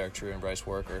 Derek True and Bryce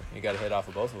Worker. You got a hit off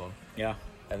of both of them. Yeah.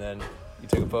 And then you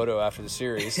took a photo after the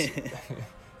series.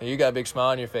 And you got a big smile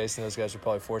on your face, and those guys are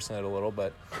probably forcing it a little,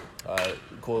 but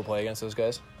cool to play against those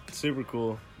guys. Super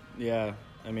cool. Yeah.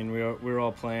 I mean, we were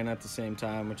all playing at the same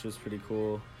time, which was pretty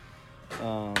cool.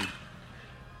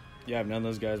 Yeah, I've known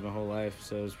those guys my whole life,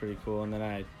 so it was pretty cool. And then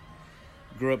I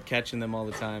grew up catching them all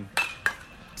the time.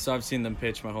 So I've seen them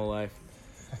pitch my whole life.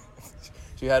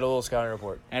 So you had a little scouting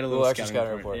report. I had a little extra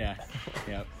scouting report. Yeah.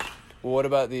 Yep. Well, what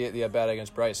about the at-bat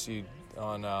against Bryce? You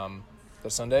on the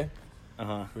Sunday?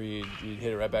 Uh-huh. Where you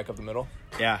hit it right back up the middle?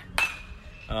 Yeah.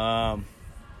 I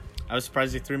was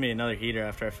surprised he threw me another heater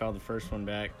after I fouled the first one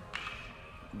back.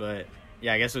 But,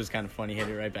 yeah, I guess it was kind of funny. Hit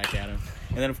it right back at him.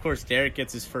 And then, of course, Derek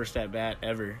gets his first at-bat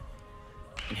ever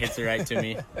and hits it right to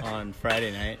me on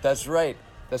Friday night. That's right.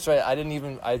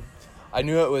 I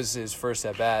knew it was his first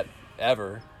at-bat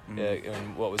ever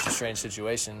in what was a strange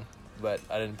situation, but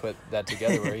I didn't put that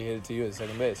together where he hit it to you at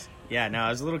second base. Yeah, no, I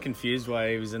was a little confused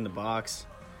why he was in the box.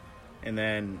 And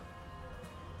then,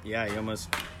 yeah, he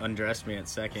almost undressed me at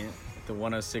second with the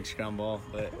 106 ground ball,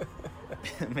 but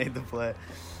made the play.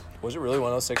 Was it really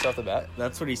 106 off the bat?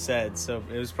 That's what he said, so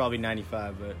it was probably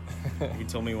 95, but he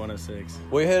told me 106.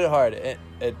 Well, he hit it hard.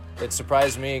 It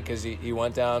surprised me because he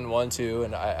went down 1-2,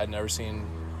 and I'd never seen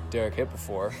Derek hit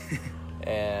before.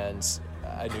 And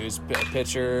I knew he was a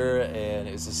pitcher, and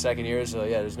it was his second year, so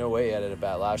yeah, there's no way he had it at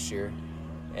bat last year.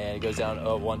 And he goes down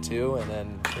 1-2, and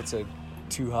then hits a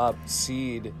 2-hop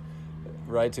seed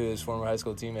right to his former high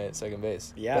school teammate at second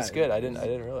base. Yeah, that's good. I didn't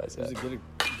realize that. It was a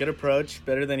good approach,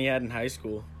 better than he had in high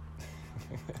school.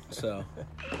 So,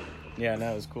 yeah,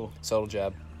 no, it was cool. Subtle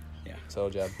jab. Yeah. Subtle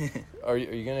jab. Are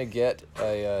you gonna get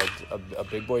a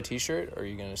big boy T-shirt, or are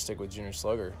you gonna stick with Junior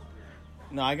Slugger?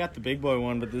 No, I got the big boy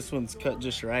one, but this one's cut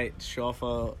just right to show off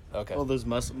all those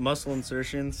muscle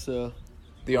insertions. So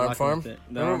the arm farm.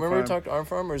 Remember we talked arm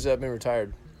farm, or has that been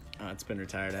retired? It's been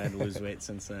retired. I had to lose weight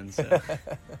since then. So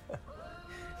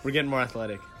we're getting more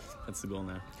athletic. That's the goal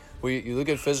now. Well, you look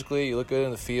good physically. You look good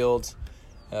in the field.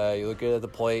 You look good at the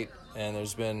plate. And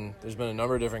there's been a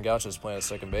number of different Gauchos playing at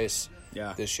second base.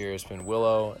 Yeah. This year it's been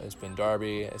Willow, it's been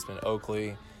Darby, it's been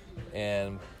Oakley,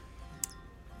 and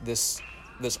this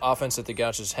offense that the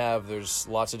Gauchos have, there's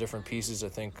lots of different pieces. I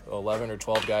think 11 or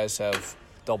 12 guys have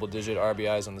double-digit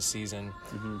RBIs on the season,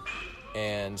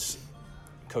 and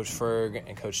Coach Ferg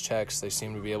and Coach Checketts, they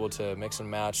seem to be able to mix and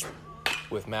match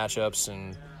with matchups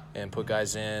and put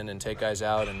guys in and take guys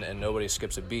out, and nobody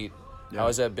skips a beat. Yeah. How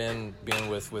has that been being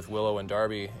with Willow and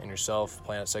Darby and yourself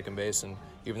playing at second base, and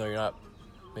even though you're not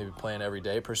maybe playing every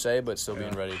day per se, but still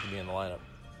being ready to be in the lineup?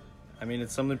 I mean,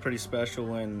 it's something pretty special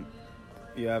when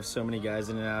you have so many guys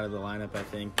in and out of the lineup, I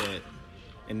think,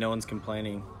 and no one's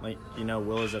complaining. Like,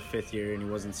 Willow's a fifth year, and he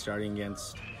wasn't starting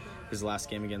against his last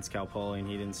game against Cal Poly, and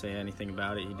he didn't say anything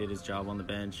about it. He did his job on the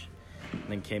bench and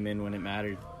then came in when it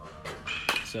mattered.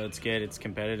 So it's good. It's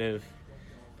competitive.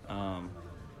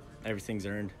 Everything's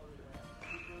earned.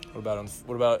 What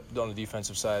about on the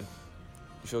defensive side?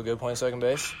 You feel good playing second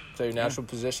base? Is that your natural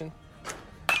position?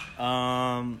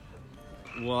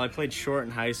 Well, I played short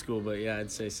in high school, but yeah,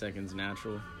 I'd say second's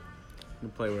natural. I can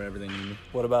play wherever they need me.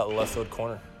 What about the left field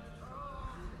corner?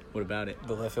 What about it?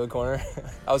 The left field corner?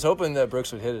 I was hoping that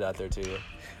Brooks would hit it out there too.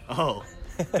 Oh,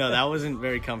 no, that wasn't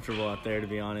very comfortable out there, to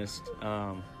be honest.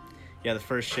 Yeah, the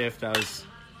first shift, I was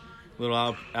a little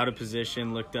out of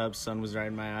position, looked up, sun was right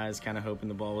in my eyes, kind of hoping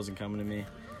the ball wasn't coming to me.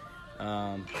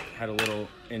 Had a little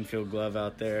infield glove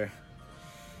out there.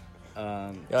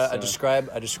 I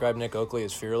described Nick Oakley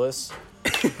as fearless.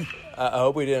 I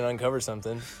hope we didn't uncover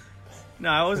something. No,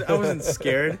 I wasn't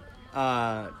scared.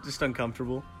 Just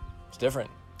uncomfortable. It's different.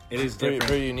 It is pretty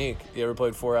different. unique. You ever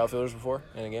played 4 outfielders before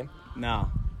in a game? No.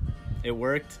 It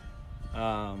worked.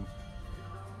 But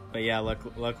yeah,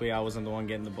 luckily I wasn't the one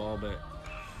getting the ball, but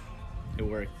it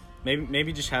worked.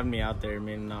 Maybe just having me out there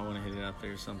made me not want to hit it out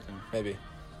there or something. Maybe.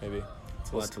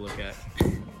 It's a lot to look at.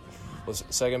 Well,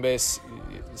 second base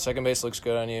looks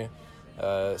good on you.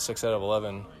 6 out of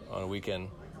 11 on a weekend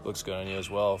looks good on you as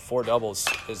well. 4 doubles.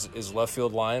 Is left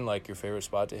field line like your favorite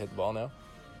spot to hit the ball now?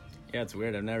 Yeah, it's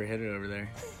weird. I've never hit it over there.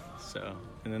 So,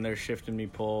 and then they're shifting me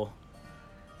pull.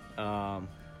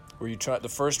 Were you the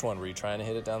first one? Were you trying to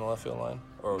hit it down the left field line,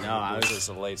 or no? I was just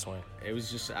a late swing. I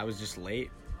was just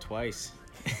late twice.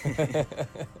 And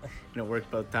it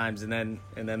worked both times, and then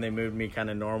they moved me kind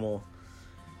of normal,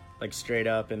 like straight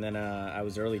up, and then I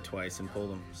was early twice and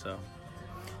pulled them. So.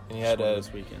 And you had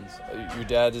those weekends. Your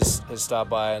dad has stopped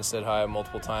by and said hi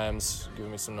multiple times,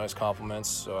 giving me some nice compliments.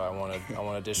 So I want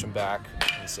to dish him back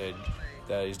and say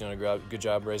that he's doing a good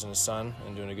job raising his son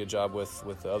and doing a good job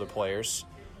with the other players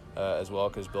as well,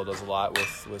 because Bill does a lot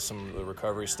with some of the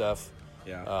recovery stuff.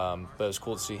 Yeah. But it was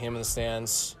cool to see him in the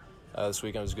stands this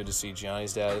weekend. It was good to see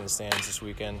Gianni's dad in the stands this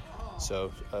weekend.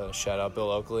 So shout out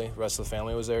Bill Oakley. The rest of the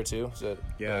family was there too. So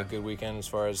a good weekend as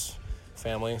far as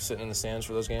family sitting in the stands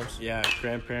for those games? Yeah,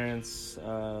 grandparents,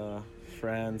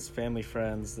 friends, family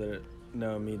friends that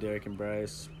know me, Derek and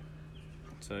Bryce.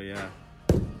 So, yeah,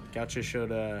 Gauchos showed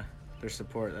their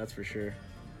support, that's for sure.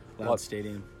 Loud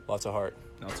stadium. Lots of heart.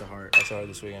 Lots of heart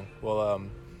this weekend. Well,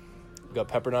 we got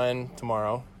Pepperdine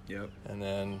tomorrow. Yep. And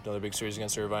then another big series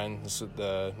against Irvine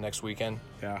the next weekend.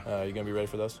 Yeah. You going to be ready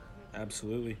for those?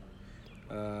 Absolutely.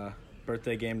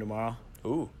 Birthday game tomorrow.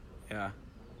 Ooh. Yeah,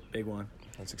 big one.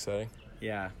 That's exciting.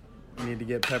 Yeah, we need to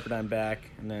get Pepperdine back,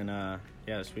 and then,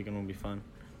 this weekend will be fun.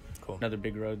 Cool. Another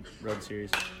big road series.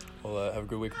 Well, have a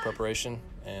good week of preparation,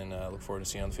 and look forward to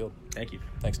seeing you on the field. Thank you.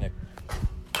 Thanks, Nick.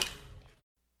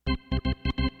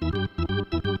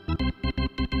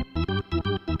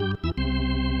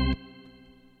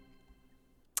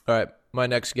 All right, my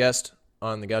next guest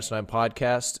on the Gaucho 9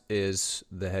 podcast is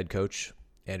the head coach,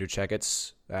 Andrew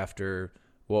Checketts, after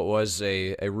what was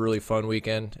a really fun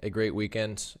weekend, a great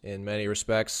weekend in many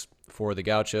respects for the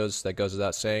Gauchos. That goes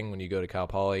without saying when you go to Cal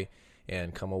Poly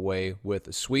and come away with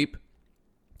a sweep.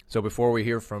 So before we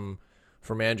hear from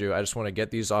Andrew, I just want to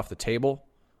get these off the table.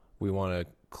 We want to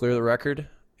clear the record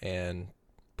and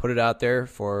put it out there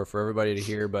for everybody to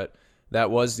hear. But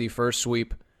that was the first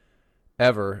sweep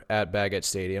ever at Baggett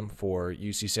Stadium for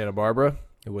UC Santa Barbara.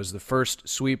 It was the first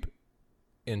sweep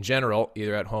in general,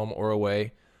 either at home or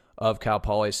away, of Cal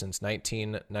Poly since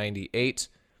 1998.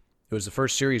 It was the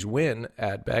first series win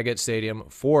at Baggett Stadium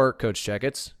for Coach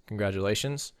Checketts.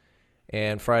 Congratulations.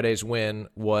 And Friday's win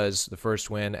was the first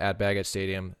win at Baggett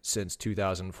Stadium since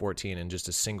 2014 in just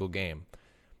a single game.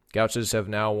 Gauchos have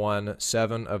now won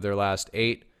 7 of their last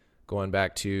 8, going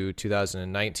back to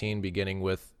 2019, beginning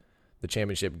with the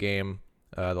championship game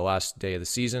the last day of the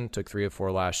season. Took 3 of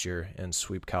 4 last year and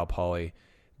sweep Cal Poly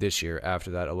this year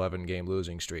after that 11-game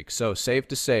losing streak. So safe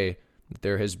to say that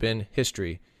there has been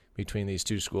history between these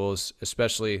two schools,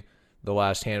 especially the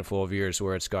last handful of years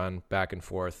where it's gone back and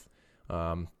forth.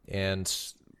 And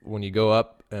when you go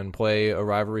up and play a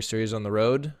rivalry series on the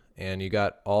road and you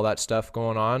got all that stuff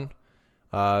going on,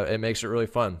 it makes it really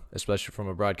fun, especially from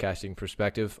a broadcasting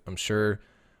perspective. I'm sure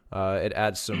it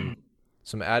adds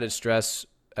some added stress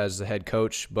as the head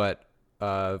coach, but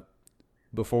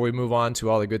before we move on to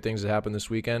all the good things that happened this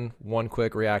weekend, one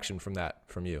quick reaction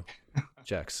from you,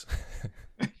 Chex.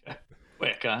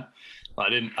 Quick, huh? Well,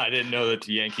 I didn't know that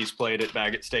the Yankees played at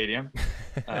Baggett Stadium.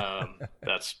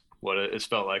 That's what it's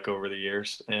felt like over the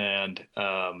years, and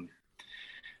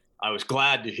I was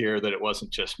glad to hear that it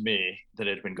wasn't just me, that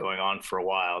it had been going on for a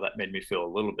while. That made me feel a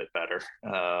little bit better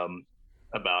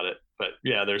about it. But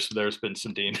yeah, there's been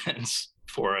some demons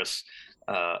for us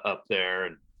up there,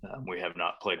 and we have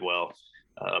not played well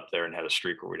up there and had a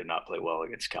streak where we did not play well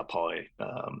against Cal Poly.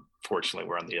 Fortunately,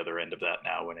 we're on the other end of that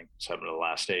now, winning 7 of the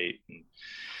last 8, and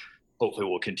hopefully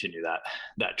we'll continue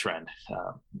that trend.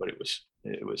 But it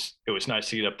was nice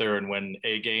to get up there and win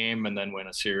a game, and then win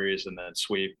a series, and then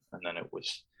sweep, and then it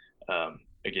was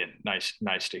again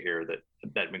nice to hear that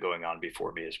had been going on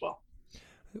before me as well.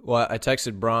 Well, I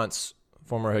texted Bronce,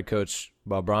 former head coach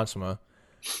Bob Bronsema,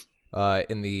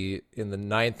 in the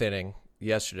 9th inning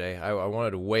yesterday. I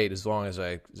wanted to wait as long as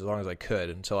I could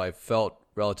until I felt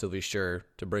relatively sure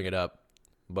to bring it up,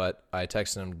 but I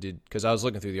texted him because I was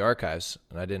looking through the archives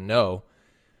and I didn't know,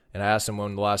 and I asked him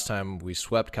when the last time we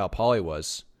swept Cal Poly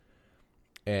was,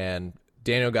 and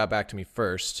Daniel got back to me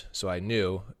first, so I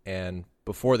knew. And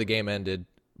before the game ended,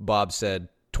 Bob said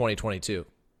 2022,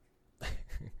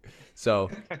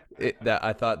 So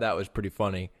I thought that was pretty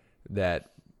funny that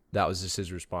was just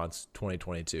his response.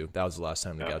 2022. That was the last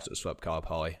time the Gauchos swept Cal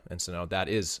Poly. And so now that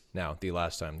is now the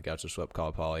last time the Gauchos swept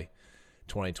Cal Poly.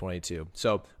 2022.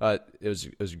 So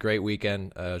it was a great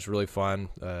weekend. It was really fun.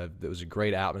 It was a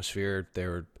great atmosphere. There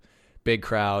were big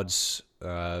crowds,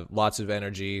 lots of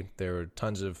energy. There were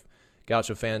tons of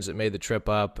Gaucho fans that made the trip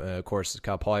up. Of course, the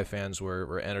Cal Poly fans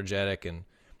were energetic, and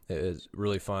it was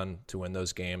really fun to win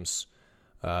those games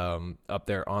up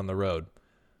there on the road.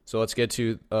 So let's get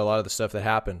to a lot of the stuff that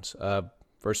happened.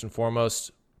 First and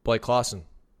foremost, Blake Klassen,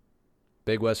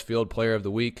 BigWest Field Player of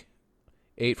the Week.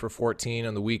 8 for 14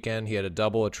 on the weekend. He had a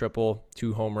double, a triple,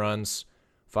 2 home runs,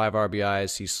 5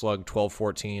 RBIs. He slugged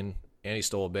 12-14, and he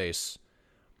stole a base.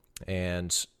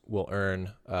 And will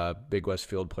earn Big West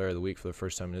Field Player of the Week for the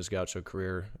first time in his Gaucho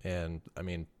career. And, I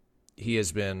mean, he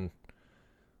has been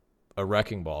a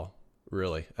wrecking ball,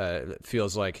 really. It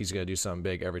feels like he's going to do something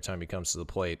big every time he comes to the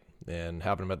plate. And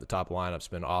having him at the top of the lineup's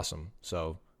been awesome.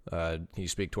 So can you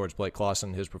speak towards Blake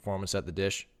Klassen, his performance at the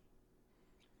dish?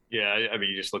 Yeah, I mean,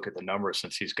 you just look at the numbers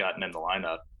since he's gotten in the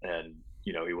lineup, and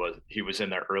he was in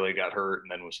there early, got hurt,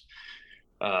 and then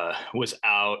was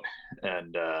out.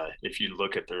 And if you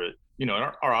look at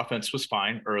our offense was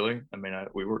fine early. I mean,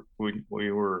 we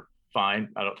were fine.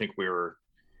 I don't think we were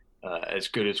as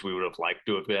good as we would have liked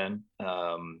to have been,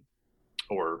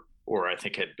 or I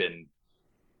think had been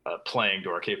playing to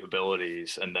our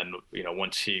capabilities. And then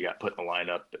once he got put in the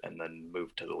lineup and then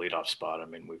moved to the leadoff spot, I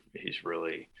mean, he's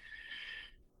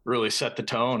really set the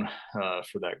tone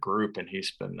for that group. And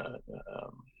he's been,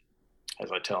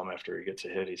 as I tell him after he gets a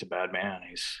hit, he's a bad man.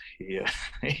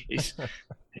 He's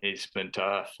been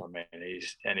tough. I mean,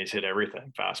 he's hit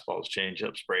everything: fastballs,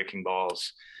 changeups, breaking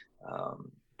balls,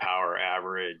 power,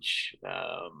 average,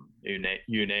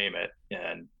 you name it.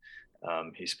 And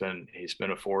he's been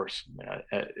a force. I mean,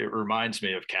 it reminds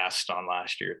me of Caston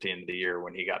last year at the end of the year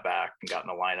when he got back and got in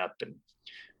the lineup, and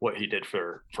what he did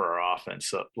for our offense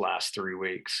the last 3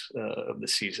 weeks of the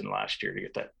season last year to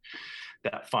get that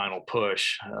final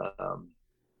push,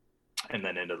 and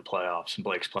then into the playoffs. And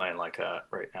Blake's playing like that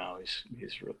right now.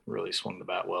 He's really swung the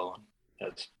bat well.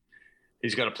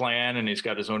 He's got a plan, and he's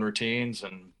got his own routines,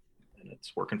 and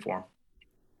it's working for him.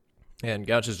 And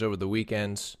Gauchos over the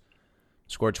weekend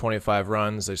scored 25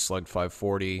 runs. They slugged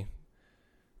 540.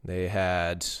 They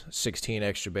had 16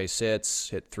 extra base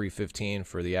hits, hit 315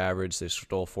 for the average. They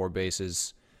stole 4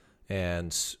 bases.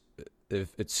 And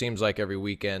it seems like every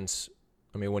weekend,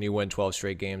 I mean, when you win 12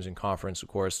 straight games in conference, of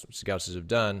course, which the Gauchos have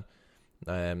done,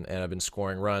 and I've been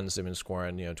scoring runs. They've been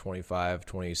scoring, 25,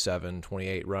 27,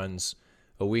 28 runs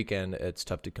a weekend. It's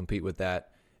tough to compete with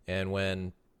that. And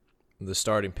when the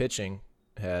starting pitching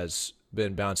has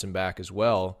been bouncing back as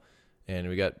well, and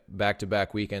we got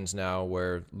back-to-back weekends now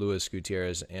where Luis,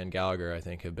 Gutierrez, and Gallagher, I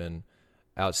think, have been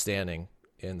outstanding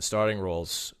in the starting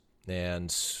roles.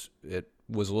 And it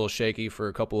was a little shaky for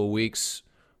a couple of weeks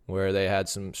where they had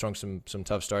strung some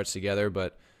tough starts together.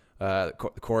 But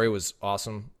Corey was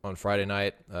awesome on Friday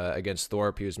night against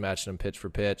Thorpe. He was matching him pitch for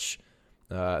pitch.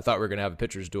 I thought we were going to have a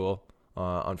pitcher's duel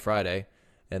on Friday.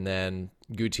 And then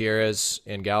Gutierrez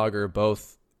and Gallagher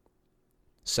both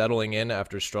settling in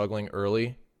after struggling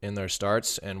early in their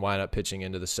starts and wind up pitching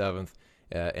into the 7th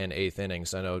and 8th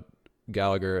innings. I know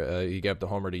Gallagher, he gave up the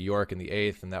homer to York in the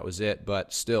 8th, and that was it.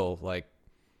 But still,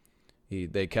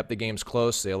 they kept the games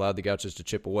close. They allowed the Gauchos to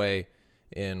chip away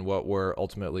in what were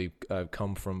ultimately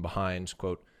come from behind.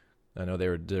 Quote, I know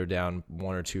they're down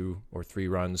 1 or 2 or 3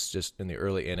 runs just in the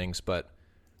early innings, but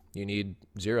you need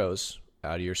zeros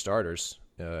out of your starters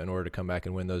in order to come back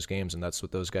and win those games, and that's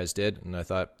what those guys did. And I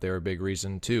thought they were a big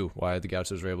reason too why the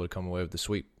Gauchos were able to come away with the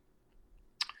sweep.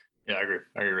 Yeah,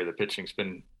 I agree. The pitching's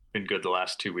been good the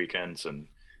last 2 weekends, and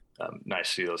nice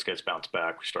to see those guys bounce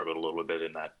back. We struggled a little bit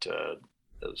in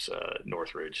those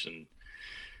Northridge and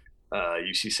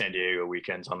UC San Diego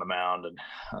weekends on the mound, and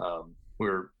we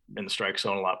were in the strike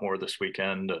zone a lot more this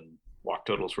weekend, and walk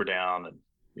totals were down, and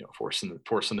forcing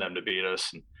them to beat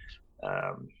us. And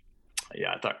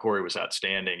I thought Corey was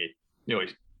outstanding.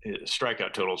 His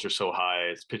strikeout totals are so high,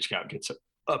 his pitch count gets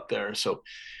up there, so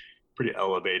pretty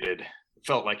elevated.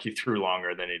 Felt like he threw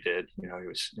longer than he did.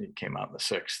 He came out in the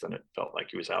 6th, and it felt like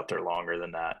he was out there longer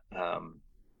than that. And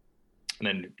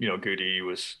then Goody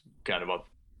was kind of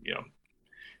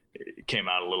came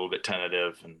out a little bit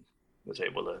tentative and was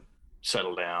able to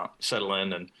settle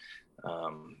in, and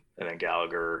then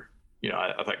Gallagher.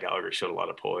 I thought Gallagher showed a lot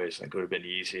of poise. I think it would have been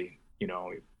easy. He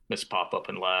missed pop up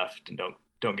and left, and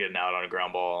don't get an out on a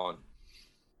ground ball, and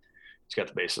he's got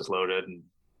the bases loaded, and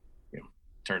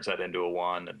turns that into a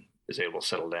 1 and is able to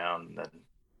settle down, and then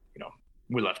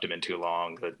we left him in too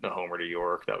long. The homer to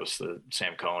York, that was the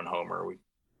Sam Cohen homer. We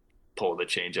pulled the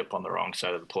changeup on the wrong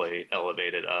side of the plate,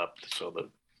 elevated up. So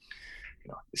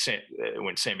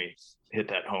when Sammy hit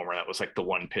that homer, that was like the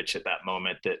one pitch at that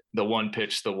moment, that the one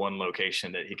pitch, the one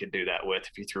location that he could do that with.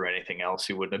 If he threw anything else,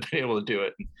 he wouldn't have been able to do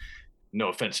it. And no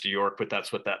offense to York, but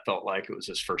that's what that felt like. It was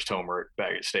his first homer at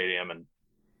Baggett Stadium, and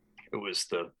it was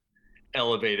the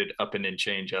elevated up and in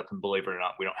changeup. And believe it or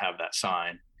not, we don't have that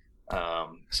sign.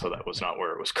 So that was not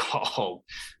where it was called.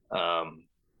 And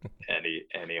he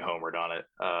homered on it.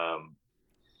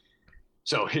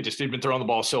 So he'd been throwing the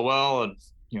ball so well, and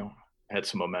had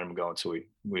some momentum going, so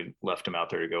we left him out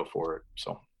there to go for it.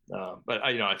 So, but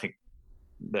I think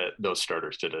that those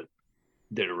starters did a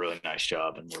really nice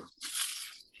job, and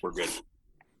we're good.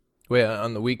 Well, yeah,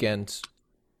 on the weekend,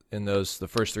 in the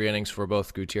first 3 innings for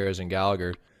both Gutierrez and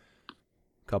Gallagher,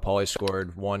 Cal Poly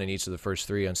scored 1 in each of the first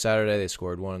 3 on Saturday. They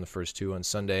scored 1 in the first 2 on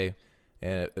Sunday,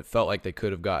 and it felt like they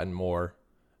could have gotten more.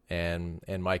 And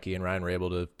Mikey and Ryan were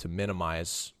able to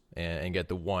minimize and get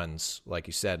the ones, like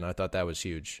you said, and I thought that was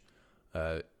huge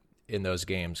in those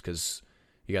games, because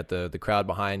you got the crowd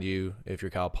behind you if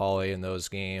you're Cal Poly in those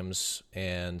games,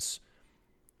 and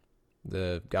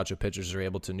the Gaucho pitchers are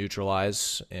able to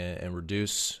neutralize and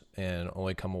reduce and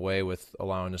only come away with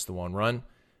allowing us the 1 run,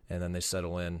 and then they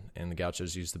settle in, and the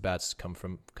Gauchos use the bats to come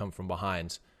from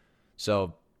behind.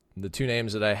 So the 2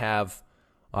 names that I have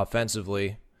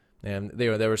offensively, and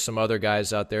there were some other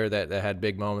guys out there that had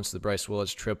big moments. The Bryce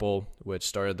Willis triple, which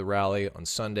started the rally on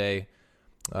Sunday.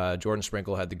 Jordan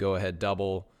Sprinkle had the go-ahead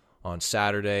double on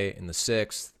Saturday in the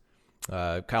 6th.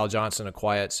 Kyle Johnson, a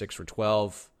quiet 6 for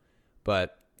 12.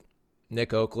 But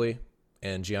Nick Oakley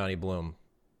and Gianni Bloom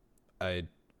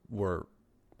were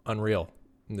unreal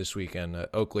this weekend.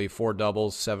 Oakley, 4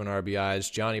 doubles, 7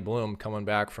 RBIs. Gianni Bloom coming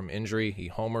back from injury. He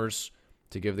homers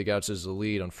to give the Gauchos the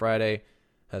lead on Friday.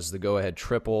 Has the go-ahead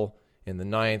triple in the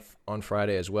 9th on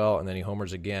Friday as well. And then he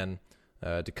homers again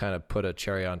to kind of put a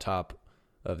cherry on top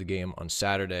of the game on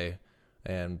Saturday.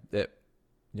 And it,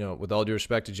 with all due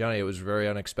respect to Johnny, it was very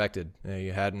unexpected. He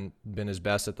hadn't been his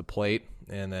best at the plate,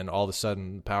 and then all of a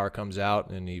sudden the power comes out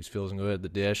and he's feeling good at the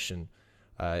dish. And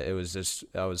it was just,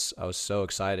 I was so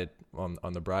excited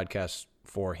on the broadcast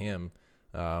for him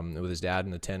with his dad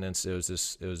in attendance. It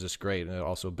was just great. And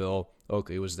also Bill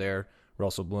Oakley was there,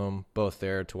 Russell Bloom, both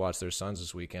there to watch their sons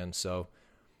this weekend. So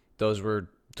those were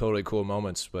totally cool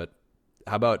moments. But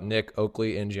how about Nick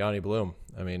Oakley and Gianni Bloom?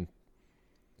 I mean,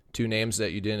 2 names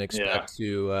that you didn't expect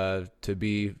to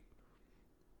be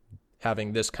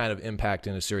having this kind of impact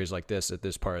in a series like this at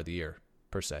this part of the year,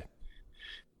 per se.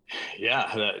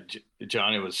 Yeah,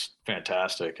 Johnny was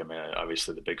fantastic. I mean,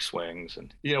 obviously the big swings,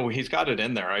 and he's got it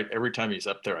in there. Right? Every time he's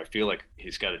up there, I feel like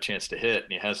he's got a chance to hit,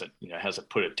 and he hasn't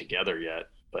put it together yet.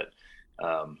 But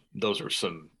those were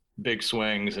some big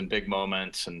swings and big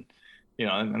moments, and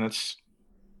and that's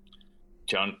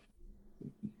John.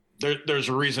 There's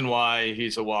a reason why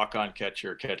he's a walk-on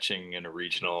catcher, catching in a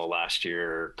regional last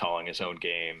year, calling his own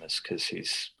game, is because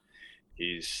he's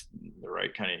the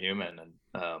right kind of human. And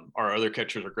our other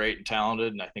catchers are great and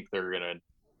talented, and I think they're going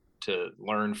to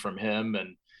learn from him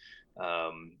and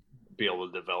be able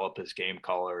to develop his game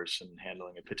callers and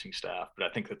handling a pitching staff. But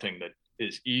I think the thing that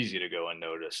is easy to go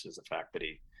unnoticed is the fact that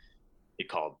he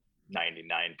called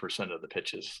 99% of the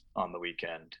pitches on the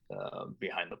weekend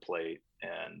behind the plate,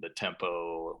 and the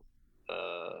tempo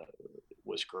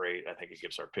was great. I think it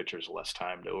gives our pitchers less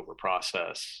time to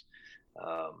overprocess.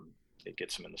 It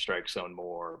gets them in the strike zone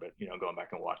more. But going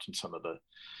back and watching some of the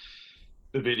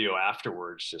video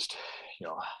afterwards, just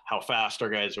how fast our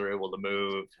guys were able to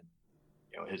move,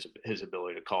 and his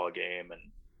ability to call a game and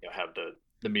have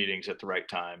the meetings at the right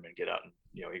time and get out, and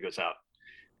he goes out,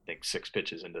 I think 6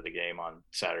 pitches into the game on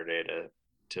Saturday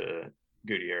to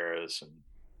Gutierrez, and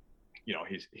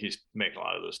he's making a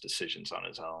lot of those decisions on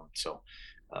his own. So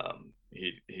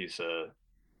he's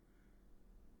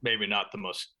maybe not the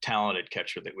most talented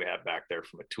catcher that we have back there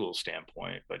from a tool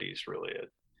standpoint, but he's really an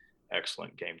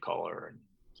excellent game caller. And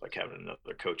it's like having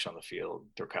another coach on the field.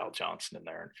 Throw Kyle Johnson in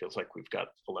there, and it feels like we've got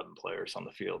 11 players on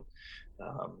the field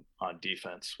on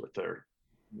defense with their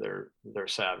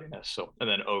savviness. So, and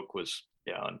then Oak was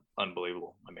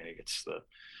unbelievable. I mean, he gets the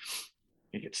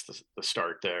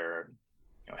start there.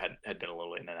 Had been a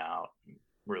little in and out.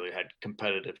 Really had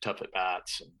competitive, tough at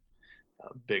bats and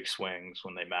big swings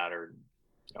when they mattered.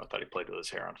 I thought he played with his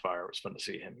hair on fire. It was fun to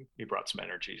see him. He brought some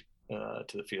energy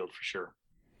to the field for sure.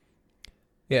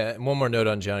 Yeah, and one more note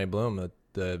on Gianni Bloom.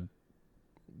 You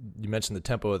mentioned the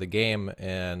tempo of the game,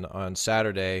 and on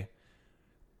Saturday,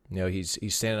 he's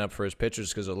standing up for his pitchers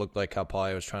because it looked like Cal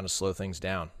Poly was trying to slow things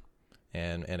down.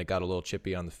 and it got a little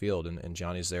chippy on the field, and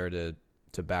Gianni's there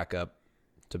to back up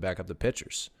the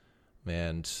pitchers.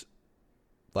 And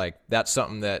like, that's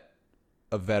something that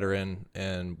a veteran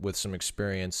and with some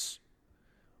experience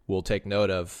will take note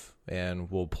of and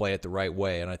will play it the right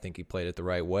way. And I think he played it the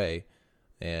right way.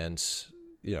 And,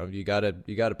 you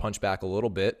gotta punch back a little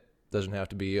bit. Doesn't have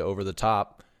to be over the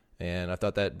top. And I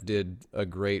thought that did a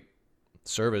great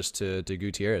service to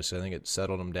Gutierrez. I think it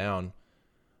settled him down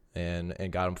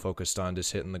and got him focused on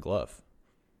just hitting the glove.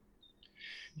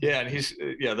 Yeah, and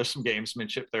there's some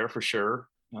gamesmanship there for sure,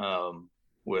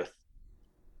 with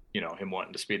him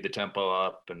wanting to speed the tempo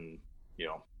up and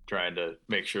trying to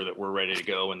make sure that we're ready to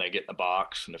go when they get in the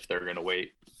box, and if they're going to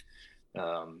wait,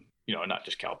 not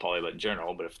just Cal Poly but in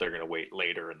general, but if they're going to wait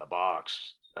later in the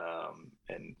box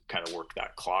and kind of work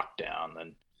that clock down,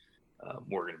 then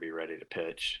we're going to be ready to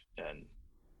pitch and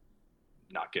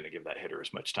not going to give that hitter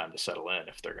as much time to settle in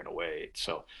if they're going to wait.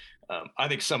 So I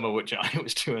think some of what Gianni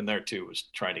was doing there too was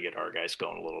trying to get our guys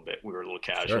going a little bit. We were a little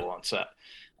casual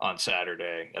on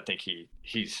Saturday. I think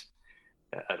he's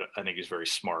very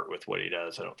smart with what he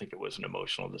does. I don't think it was an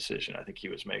emotional decision. I think he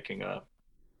was making a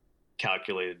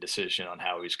calculated decision on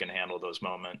how he's going to handle those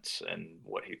moments and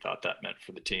what he thought that meant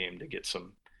for the team to get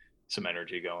some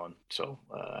energy going. So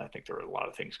I think there were a lot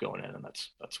of things going in, and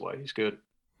that's why he's good.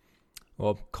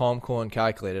 Well, calm, cool, and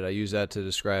calculated. I use that to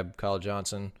describe Kyle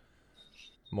Johnson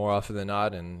more often than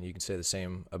not, and you can say the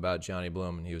same about Gianni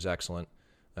Bloom, and he was excellent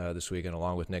this weekend,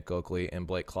 along with Nick Oakley and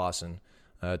Blake Klassen.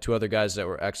 Two other guys that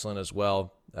were excellent as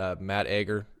well. Matt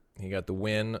Ager, he got the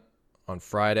win on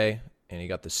Friday, and he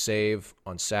got the save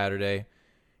on Saturday.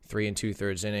 3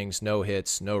 2/3 innings, no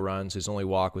hits, no runs. His only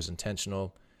walk was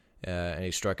intentional, and he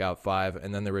struck out 5.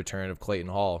 And then the return of Clayton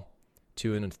Hall,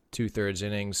 2 2/3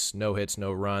 innings, no hits,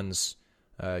 no runs.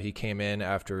 He came in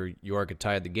after York had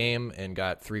tied the game and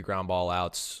got 3 ground ball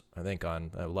outs, I think,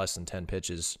 on less than 10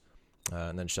 pitches,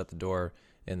 and then shut the door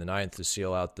in the 9th to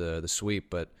seal out the sweep.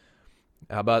 But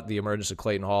how about the emergence of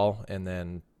Clayton Hall and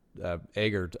then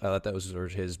Ager? I thought that was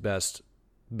his best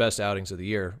outings of the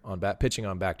year on pitching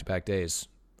on back-to-back days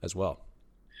as well.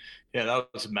 Yeah, that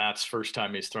was Matt's first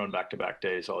time he's thrown back-to-back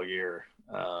days all year.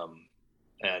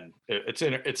 And it's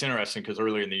interesting because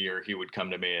earlier in the year he would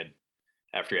come to me and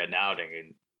after he had an outing,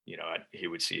 and he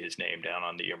would see his name down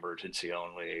on the emergency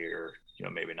only, or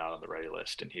maybe not on the ready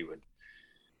list, and he would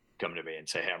come to me and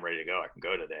say, "Hey, I'm ready to go. I can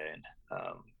go today." And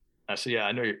I said, "Yeah,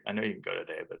 I know you can go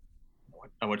today, but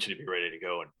I want you to be ready to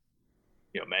go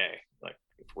in May. Like,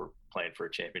 if we're playing for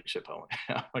a championship,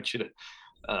 I want you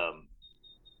to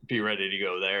be ready to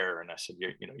go there." And I said,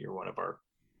 "You're one of our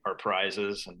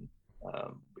prizes, and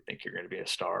we think you're going to be a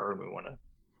star, and we want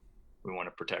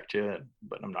to protect you,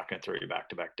 but I'm not going to throw you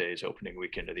back-to-back days opening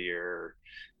weekend of the year.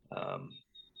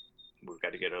 We've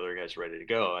got to get other guys ready to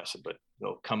go." I said, "But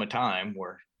there'll come a time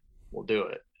where we'll do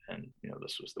it." And,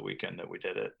 this was the weekend that we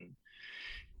did it. And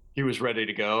he was ready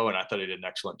to go, and I thought he did an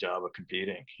excellent job of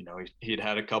competing. He'd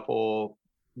had a couple,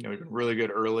 he'd been really good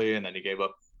early, and then he gave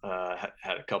up,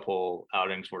 had a couple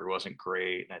outings where he wasn't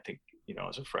great. And I think,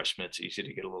 as a freshman, it's easy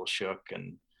to get a little shook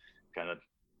and kind of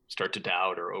start to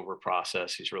doubt or over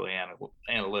process. He's really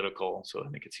analytical. So I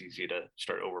think it's easy to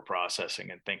start over processing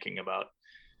and thinking about,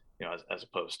 as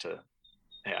opposed to,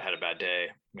 "Hey, I had a bad day,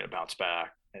 I'm going to bounce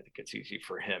back." I think it's easy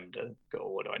for him to go,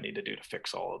 "What do I need to do to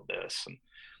fix all of this?" And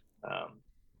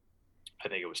I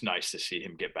think it was nice to see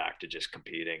him get back to just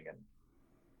competing and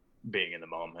being in the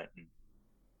moment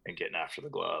and getting after the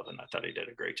glove. And I thought he did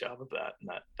a great job of that in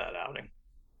that outing.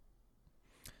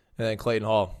 And then Clayton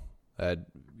Hall,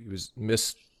 he was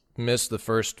missed the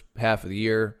first half of the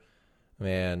year,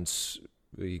 and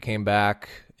he came back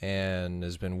and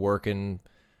has been working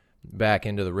back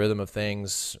into the rhythm of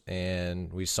things.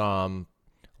 And we saw him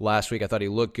last week. I thought he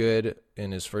looked good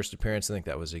in his first appearance. I think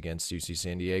that was against UC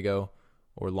San Diego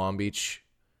or Long Beach.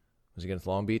 It was against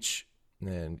Long Beach.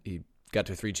 And he got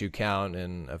to a 3-2 count,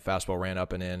 and a fastball ran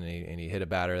up and in, and he hit a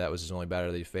batter. That was his only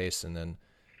batter that he faced. And then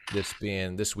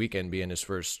this weekend being his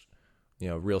first,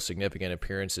 real significant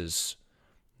appearances,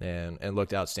 and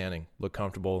looked outstanding, looked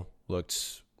comfortable,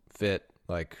 looked fit.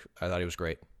 Like, I thought he was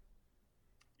great.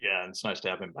 Yeah, and it's nice to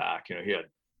have him back.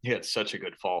 He had such a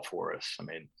good fall for us. I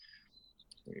mean,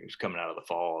 he was coming out of the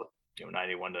fall,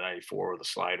 91 to 94 with a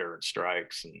slider and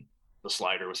strikes, and the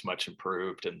slider was much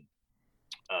improved. And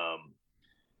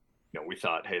we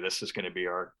thought, hey, this is going to be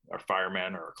our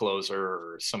fireman or our closer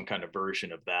or some kind of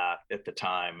version of that at the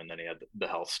time. And then he had the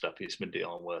health stuff he's been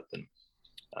dealing with. And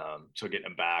so getting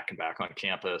him back on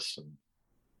campus and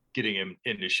getting him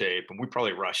into shape. And we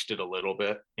probably rushed it a little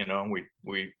bit.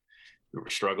 We were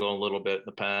struggling a little bit in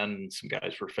the pen, and some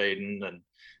guys were fading. And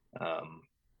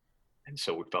And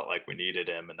so we felt like we needed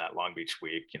him in that Long Beach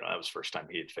week. That was the first time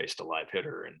he had faced a live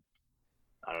hitter in,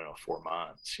 4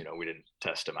 months. We didn't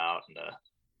test him out in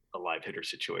a live hitter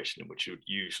situation, which would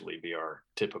usually be our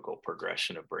typical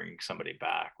progression of bringing somebody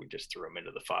back. We just threw him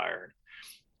into the fire.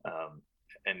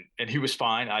 And he was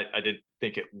fine. I didn't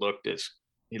think he looked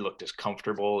as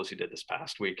comfortable as he did this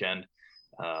past weekend.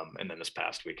 And then this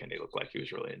past weekend, he looked like he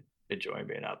was really enjoying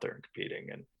being out there and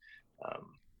competing. And,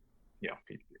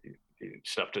 he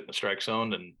stuffed it in the strike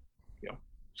zone and,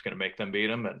 was going to make them beat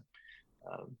him, and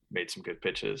made some good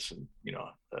pitches. And,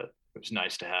 it was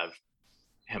nice to have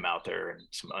him out there in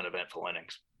some uneventful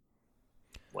innings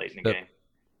late in the game.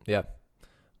 Yeah.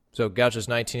 So Gauchos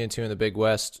 19-2 in the Big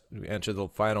West. We enter the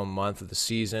final month of the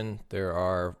season. There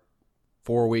are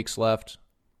 4 weeks left,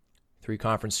 3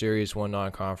 conference series, 1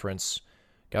 non-conference.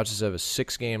 Gauchos have a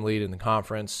 6-game lead in the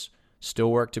conference.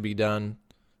 Still work to be done.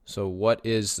 So what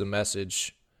is the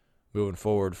message moving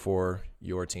forward for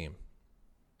your team?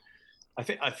 I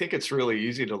think it's really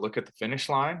easy to look at the finish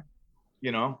line,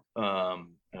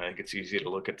 I think it's easy to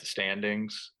look at the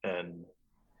standings, and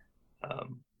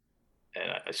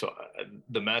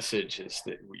the message is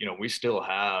that, we still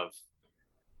have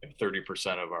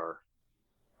 30% of our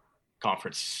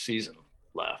conference season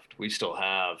left. We still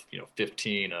have,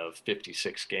 15 of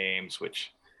 56 games,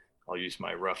 which I'll use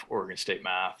my rough Oregon State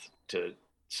math to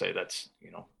say that's,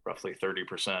 roughly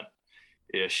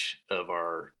 30%-ish of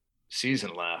our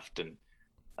season left. And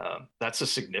that's a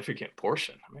significant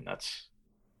portion.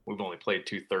 We've only played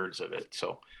 2/3 of it.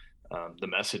 So the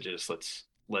message is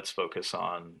let's focus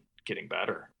on getting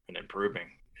better and improving.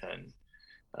 And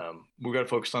we've got to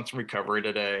focus on some recovery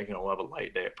today. We'll have a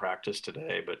light day at practice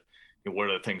today, but what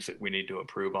are the things that we need to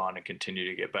improve on and continue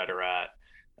to get better at?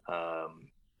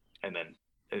 And then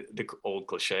the old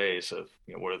cliches of,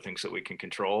 what are the things that we can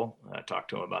control? I talked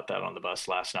to them about that on the bus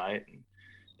last night, and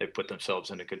they put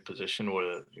themselves in a good position. What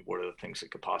are the things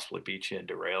that could possibly beat you and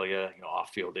derail you?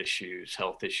 Off-field issues,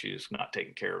 health issues, not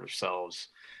taking care of themselves,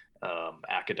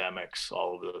 academics,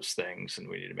 all of those things. And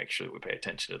we need to make sure that we pay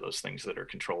attention to those things that are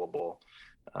controllable,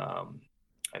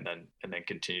 and then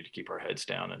continue to keep our heads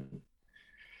down and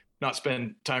not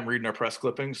spend time reading our press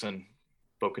clippings, and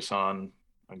focus on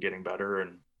getting better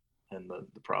and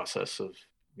the process of,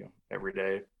 every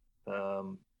day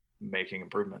making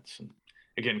improvements. And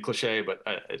again, cliche, but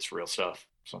it's real stuff.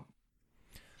 So,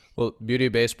 well, beauty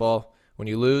of baseball, when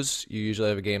you lose, you usually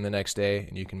have a game the next day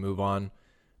and you can move on.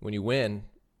 When you win,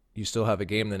 you still have a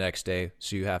game the next day,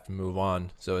 so you have to move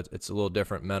on. So it's a little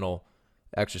different mental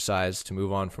exercise to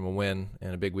move on from a win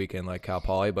and a big weekend like Cal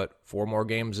Poly. But 4 more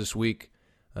games this week.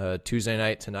 Tuesday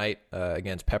night tonight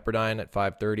against Pepperdine at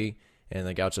 5:30, and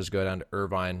the Gauchos go down to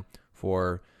Irvine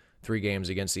for 3 games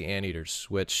against the Anteaters,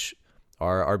 which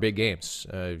are big games.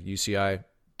 UCI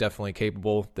definitely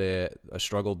capable. They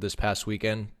struggled this past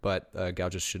weekend, but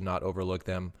Gauchos should not overlook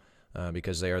them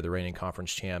because they are the reigning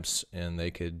conference champs, and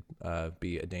they could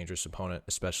be a dangerous opponent,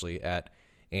 especially at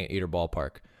Anteater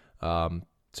Ballpark.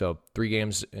 So 3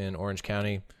 games in Orange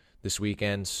County this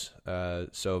weekend.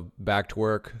 So back to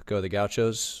work. Go the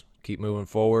Gauchos. Keep moving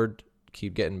forward.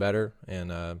 Keep getting better.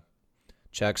 And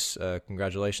Checks,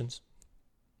 congratulations.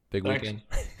 Big Thanks. Weekend.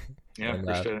 Yeah, and,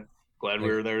 appreciate it. Glad we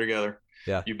were there together.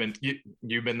 Yeah. You've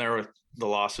been there with the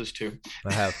losses too.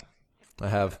 I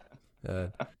have.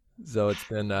 So it's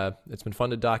been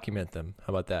fun to document them.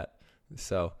 How about that?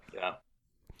 So yeah.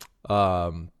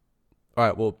 All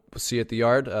right. We'll see you at the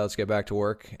yard. Let's get back to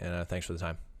work. And thanks for the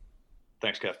time.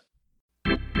 Thanks, Kev.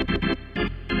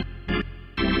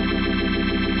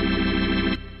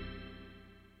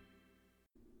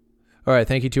 All right,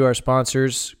 thank you to our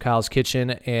sponsors, Kyle's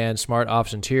Kitchen and Smart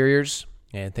Office Interiors.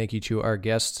 And thank you to our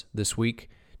guests this week,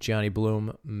 Gianni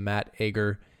Bloom, Matt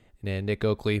Ager, and Nick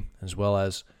Oakley, as well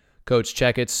as Coach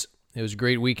Checketts. It was a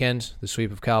great weekend, the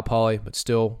sweep of Cal Poly, but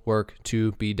still work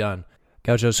to be done.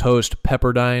 Gauchos host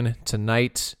Pepperdine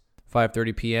tonight,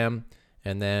 5:30 p.m.,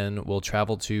 and then we'll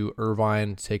travel to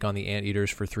Irvine to take on the Anteaters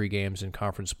for 3 games in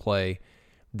conference play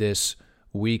this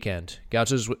weekend.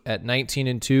 Gauchos at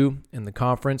 19-2 in the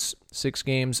conference, 6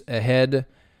 games ahead,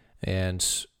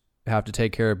 and have to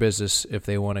take care of business if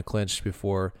they want to clinch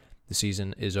before the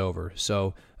season is over.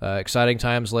 So exciting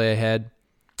times lay ahead,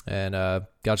 and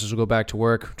Gauchos will go back to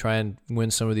work, try and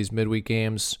win some of these midweek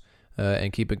games,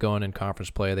 and keep it going in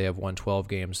conference play. They have won 12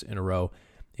 games in a row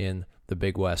in the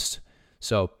Big West.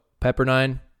 So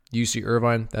Pepperdine, UC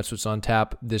Irvine, that's what's on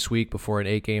tap this week before an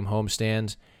 8-game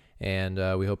homestand. And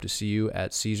we hope to see you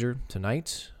at Caesar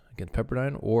tonight against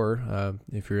Pepperdine, or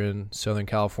if you're in Southern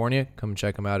California, come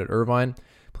check them out at Irvine.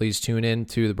 Please tune in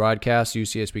to the broadcast,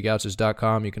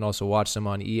 UCSBGauchos.com. You can also watch them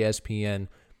on ESPN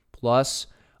Plus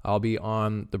I'll be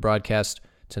on the broadcast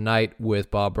tonight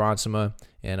with Bob Bronsema,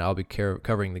 and I'll be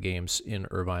covering the games in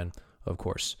Irvine, of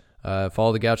course.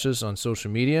 Follow the Gauchos on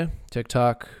social media,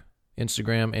 TikTok,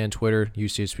 Instagram, and Twitter,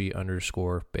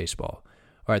 UCSB_baseball. All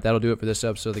right, that'll do it for this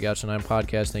episode of the Gaucho 9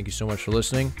 podcast. Thank you so much for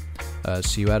listening.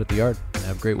 See you out at the yard.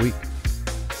 Have a great week.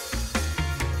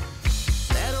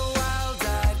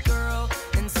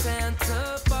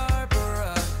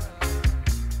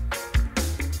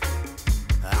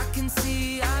 I can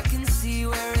see